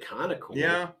actually kind of cool.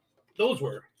 Yeah. Those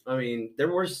were. I mean, there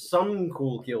were some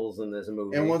cool kills in this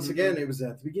movie. And once again, it was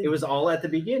at the beginning. it was all at the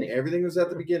beginning. Everything was at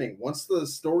the beginning. Once the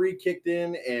story kicked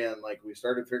in and we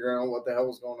started figuring out what the hell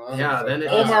was going on. Yeah, it was then like,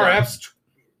 it just Omar got- Epps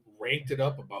ranked it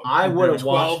up about. I would have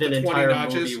 12 watched to an 20 entire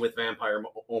notches. movie with Vampire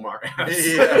Omar Epps.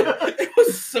 Yeah. It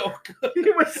was so good.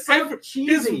 It was so His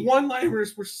cheesy.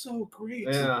 one-liners were so great.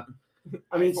 Yeah.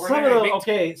 I mean,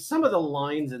 Fortnite. some of the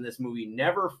lines in this movie,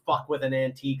 never fuck with an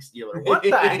antique dealer. What the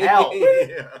hell?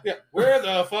 Yeah. Yeah, where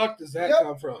the fuck does that Yep.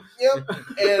 come from? Yep.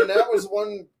 And that was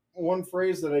one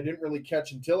phrase that I didn't really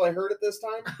catch until I heard it this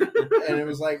time. And it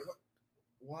was like,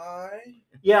 why?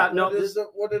 Yeah, no, What is it?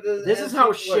 What it is? this is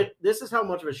how this is how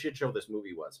much of a shit show this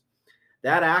movie was.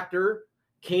 That actor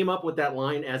came up with that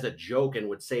line as a joke and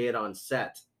would say it on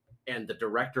set, and the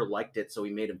director liked it, so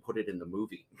he made him put it in the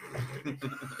movie.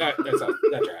 That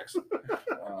tracks.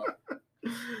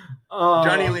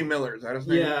 Johnny Lee Miller, is that his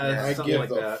name? Yeah, I something give like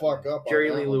the that. fuck up. Jerry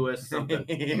on Lee that one. Lewis, something.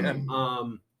 Yeah.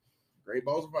 Great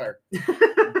balls of fire.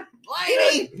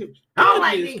 Lady! How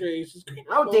lady?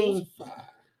 How Dean?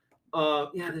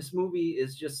 Yeah, this movie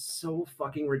is just so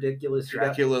fucking ridiculous.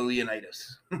 Dracula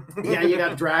Leonidas. You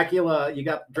got Dracula. You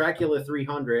got Dracula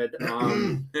 300.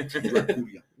 Dracula.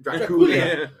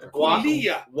 Dracula.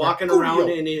 Walking around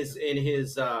in his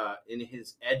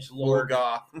edgelord.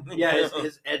 goth. Yeah,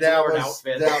 his edgelord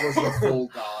outfit. That was the full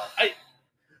goth. I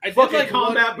did Fucking like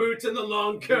combat boots and the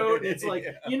long coat. It's like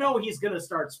he's gonna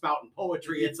start spouting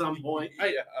poetry at some point.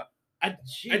 I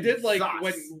did like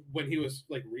when he was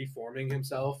like reforming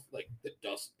himself, like the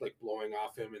dust like blowing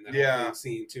off him, and that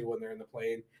scene too when they're in the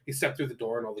plane. He stepped through the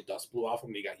door and all the dust blew off him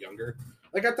when he got younger.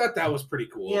 Like I thought that was pretty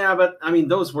cool. Yeah, but I mean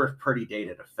those were pretty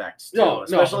dated effects too.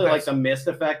 Especially like the mist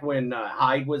effect when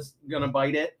Hyde was gonna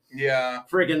bite it. Yeah.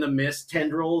 Friggin' the mist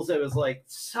tendrils. It was like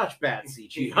such bad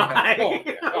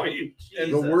CGI.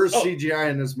 The worst CGI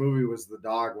in this movie was the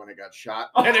dog when it got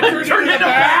shot. And it turned into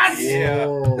bats. Yeah.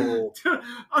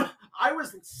 I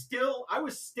was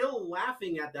still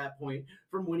laughing at that point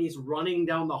from when he's running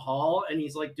down the hall and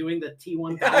he's like doing the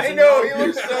T-1000. I know, he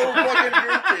looks so fucking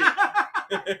goofy.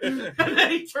 And then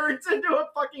he turns into a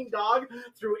fucking dog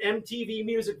through MTV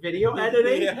music video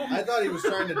editing. Yeah. I thought he was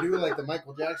trying to do like the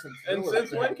Michael Jackson. And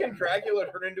since when can Dracula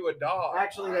turn into a dog?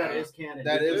 Actually, that is canon.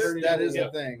 That is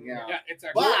a thing. Yeah. Yeah, it's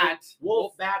actually. But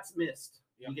wolf, bats, mist.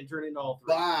 He can turn into all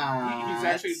three. He's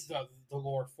actually the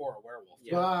lord for a werewolf.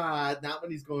 But not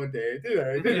when he's going day.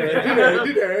 I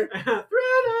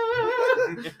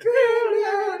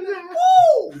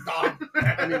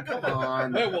mean, come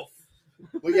on. Werewolf.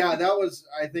 But yeah, that was,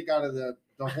 I think, out of the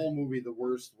whole movie, the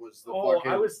worst was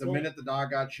the minute the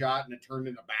dog got shot and it turned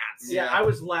into bats. Yeah, I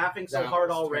was laughing so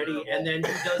hard already, terrible. and then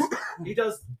he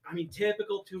does. I mean,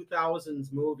 typical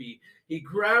 2000s movie. He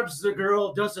grabs the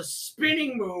girl, does a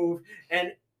spinning move,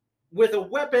 and with a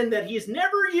weapon that he's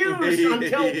never used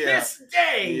until this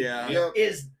day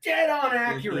is dead on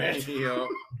accurate.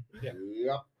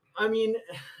 Yep. I mean,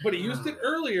 but he used it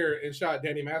earlier and shot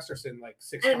Danny Masterson like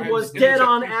 6 times. And was dead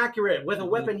on accurate with a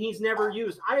weapon he's never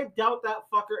used. I doubt that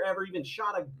fucker ever even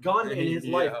shot a gun in his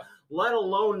life, let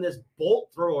alone this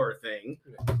bolt thrower thing.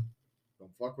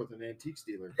 Don't fuck with an antique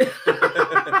dealer.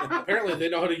 Apparently, they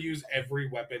know how to use every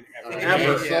weapon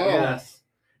ever. Yes.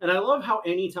 And I love how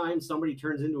anytime somebody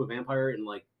turns into a vampire in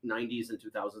like 90s and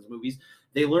 2000s movies,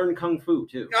 they learn kung fu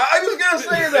too. I was gonna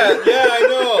say that. Yeah, I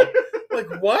know.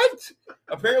 Like what?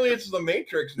 Apparently, it's the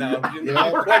Matrix now.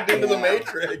 You're plugged into the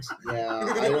Matrix.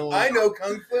 Yeah, I know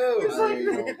kung fu.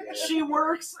 She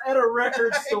works at a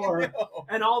record store,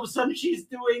 and all of a sudden she's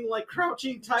doing like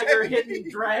Crouching Tiger, Hidden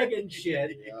Dragon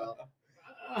shit.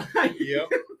 Yep.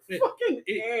 Fucking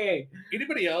A.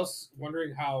 Anybody else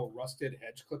wondering how rusted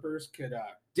hedge clippers could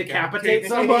decapitate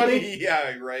somebody?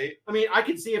 Yeah, right. I mean, I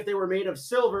could see if they were made of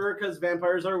silver because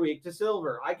vampires are weak to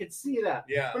silver. I could see that.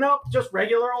 Yeah. But no, just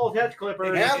regular old hedge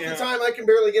clippers. Half the time I can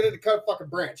barely get it to cut a fucking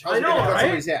branch. I know, right?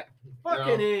 Somebody's head.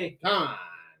 Fucking A. Come on.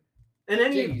 And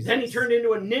then he turned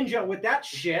into a ninja with that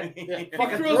shit.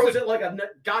 Fucking throws it like a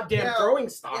goddamn throwing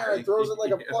star. Yeah, he throws it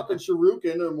like a fucking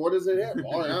shuriken, and what does it hit?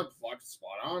 Oh, yeah, fucking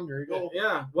spot on. There you go.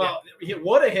 Yeah. Well, it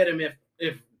would have hit him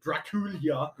if Dracula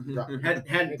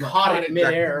had caught it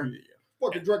midair.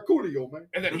 Fucking Dracula, man.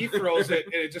 And then he throws it,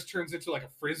 and it just turns into like a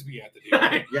frisbee at the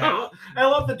dude. Yeah. I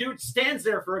love the dude stands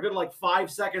there for a good like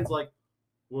 5 seconds, like,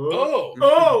 whoa.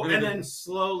 Oh, and then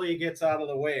slowly gets out of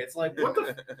the way. It's like, what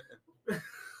the...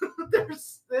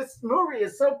 This movie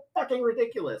is so fucking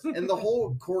ridiculous. And the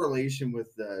whole correlation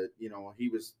with he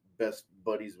was best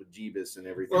buddies with Jeebus and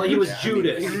everything. Well, he was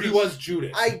Judas. He was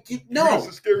Judas.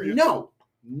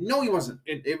 No, he wasn't.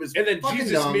 It was, and then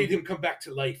Jesus dumb. made him come back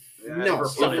to life. No, for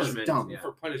punishment. It was dumb.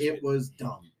 For punishment. It was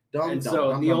dumb.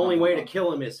 The only way to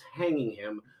kill him is hanging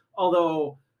him.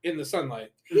 Although in the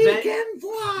sunlight, he can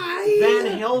fly.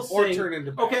 Van Helsing. Or turn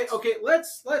into bats. Okay.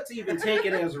 Let's even take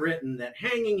it as written that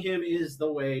hanging him is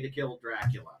the way to kill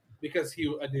Dracula because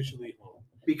he initially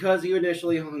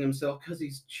hung himself because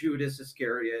he's Judas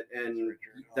Iscariot, and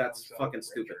that's fucking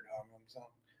stupid.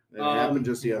 It happened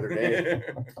just the other day.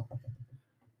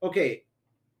 Okay,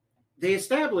 they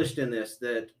established in this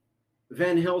that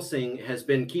Van Helsing has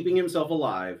been keeping himself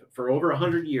alive for over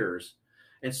 100 years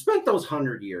and spent those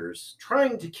 100 years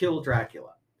trying to kill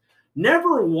Dracula.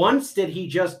 Never once did he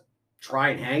just try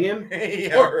and hang him.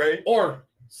 Or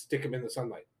stick him in the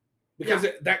sunlight. Because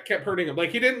that kept hurting him.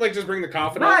 Like, he didn't, just bring the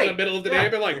coffin out in the middle of the day,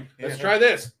 but let's try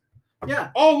this. Yeah.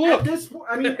 Oh, look.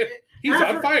 He's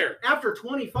on fire. After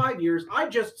 25 years, I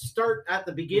just start at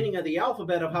the beginning of the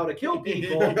alphabet of how to kill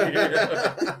people.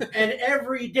 And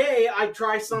every day I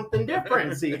try something different.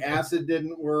 Let's see, acid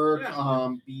didn't work.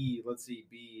 B,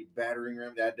 battering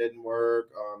ram, that didn't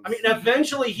work.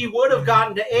 Eventually he would have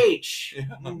gotten to H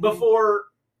before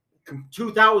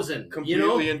 2000.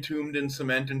 Completely entombed in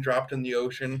cement and dropped in the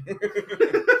ocean.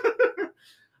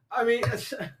 I mean,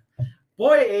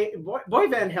 boy,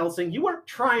 Van Helsing, you weren't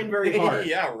trying very hard.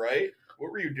 Yeah, right.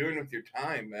 What were you doing with your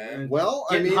time, man? Well,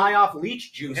 Getting high off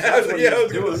leech juice. Yeah, I was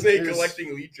doing. gonna say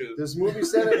collecting leeches. This movie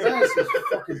said it best. It's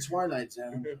fucking Twilight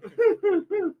Zone.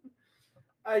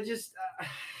 I just,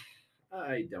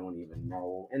 I don't even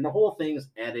know. And the whole thing's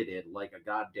edited like a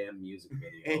goddamn music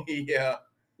video. Yeah.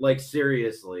 Like,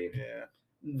 seriously. Yeah.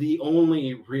 The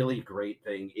only really great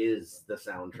thing is the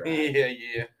soundtrack.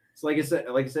 Yeah. So like I said,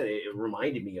 it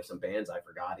reminded me of some bands I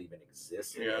forgot even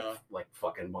existed. Yeah. Like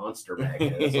fucking Monster back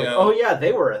then. It's Yeah. like, oh yeah,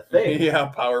 they were a thing. Yeah,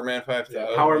 Power Man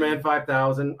 5000. Power Man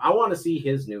 5000. I want to see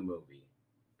his new movie.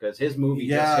 Because his movie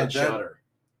just hit Shudder.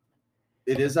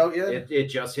 It is out yet? It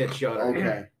just hit Shudder.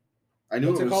 Okay. I knew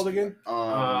What's it called again?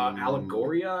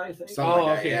 Allegoria, I think. Something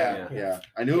like okay, that. Yeah.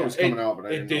 I knew it was coming out, but I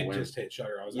It didn't know did when. just hit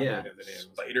Shudder. I was Yeah. on the other day.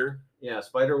 Spider. Yeah,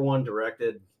 Spider-1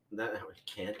 directed. That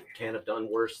can't have done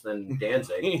worse than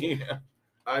Danzig. Yeah.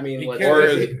 I mean, let's can't- Or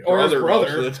his his brother.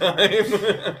 brother most of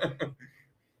the time.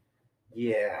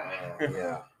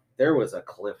 yeah. There was a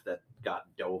cliff that got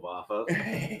dove off of.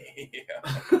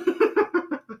 Yeah.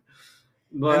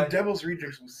 But And Devil's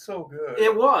Rejects was so good.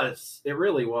 it was. It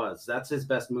really was. That's his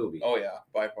best movie. Oh yeah,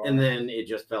 by far. And then it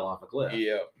just fell off a cliff.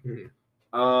 Yeah.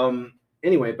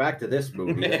 Anyway, back to this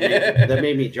movie that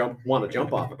made me want to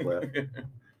jump off a cliff.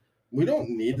 We don't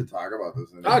need to talk about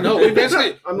this anymore. Oh no, we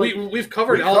basically I'm like- we've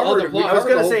covered we all covered the it. We I was plots. covered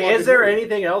gonna the say, whole is there fucking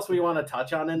anything else we want to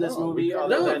touch on in this No, movie? we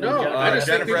Other covered- than no, Jennifer? I just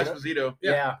think Jennifer we- Esposito.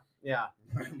 Yeah.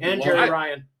 And Well, Jerry I-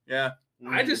 Ryan. Yeah.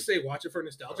 I just say watch it for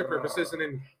nostalgia purposes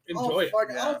and enjoy it. Fuck,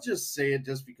 Yeah. I'll just say it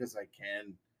just because I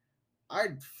can.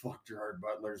 I'd fuck Gerard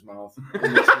Butler's mouth. in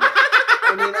this movie.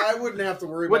 I mean, I wouldn't have to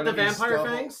worry with about the any vampire stuff.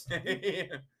 fangs.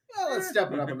 Well, let's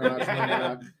step it up a notch. Maybe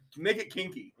not. Make it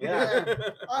kinky. Yeah.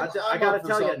 I I'm gotta up for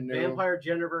tell you, something new. vampire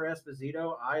Jennifer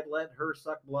Esposito, I'd let her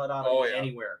suck blood out of Oh, me yeah.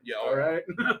 anywhere. Yeah, All right.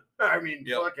 I mean,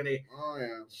 Yep. fucking it. Oh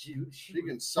yeah, She she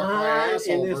can suck my fine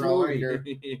asshole in this for all I movie. care.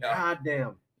 Yeah. God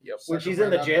damn. Yep. When Suck she's her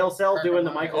in the right jail up, cell crack doing her the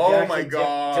mind. Michael Oh Jackson my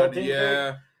god. tilting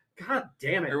Yeah. thing. God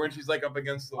damn it. Or when she's like up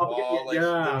against the Up wall, against- like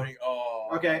yeah. doing, oh.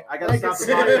 Okay, I I gotta can stop the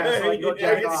see, podcast so I can go I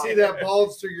jack can off. see that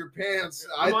bulge through your pants.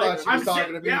 I I'm thought like, she was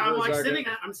talking to me. Yeah, for I'm a like second.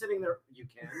 I'm sitting there. You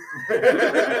can.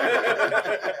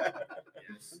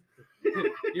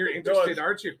 You're interested,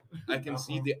 aren't you? I can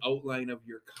see the outline of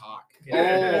your cock. Oh,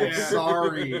 Yeah.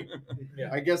 sorry. Yeah.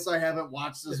 I guess I haven't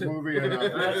watched this movie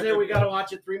enough. That's it. We gotta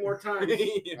watch it 3 more times.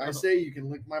 I say you can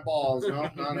lick my balls. No,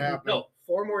 not happening. No,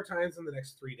 4 more times in the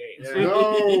next 3 days. Yeah.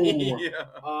 No. Yeah.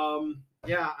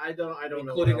 Yeah, I don't know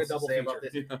Including what a else double to say about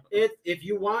feature. this. If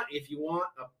you want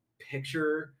a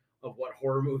picture of what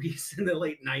horror movies in the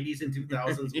late 90s and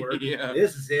 2000s were, Yeah.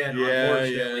 this is it. Yeah,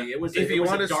 Unfortunately, yeah. it was. If It you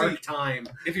was wanna a dark see- time.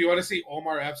 If you want to see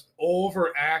Omar Epps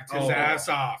overact his Oh. ass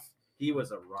off. He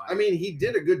was a riot. I mean, he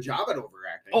did a good job at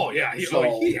overacting. Oh yeah, he had so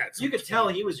you could much tell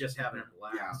fun. he was just having a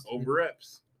blast. Over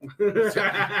reps. He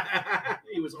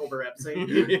was over epsing.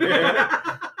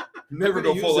 Never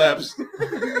gonna go full use that.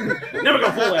 eps. Never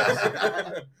go full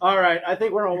eps. All right, I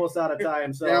think we're almost out of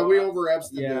time. So yeah, we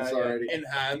over-epsed yeah, this yeah. already.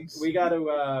 Enhance. we got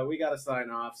to sign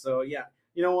off. So yeah,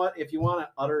 you know what? If you want an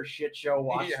utter shit show,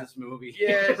 watch Yeah. this movie.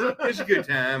 Yeah, it's a good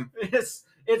time.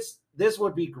 This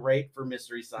would be great for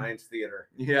Mystery Science Theater.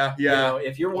 Yeah, You yeah. know,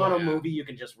 if you want Oh, a yeah. movie you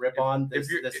can just rip on, this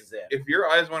is it. If your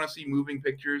eyes want to see moving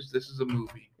pictures, this is a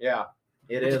movie. Yeah,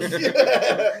 it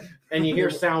is. And you hear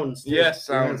sounds. Too. Yes,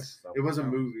 sounds. So, It was a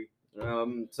movie.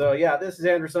 So yeah, this is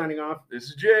Andrew signing off. This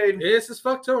is Jade. This is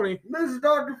fuck Tony. This is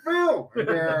Dr. Phil.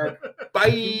 Yeah.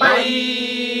 Bye.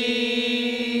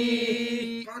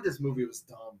 Bye. God, this movie was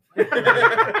dumb.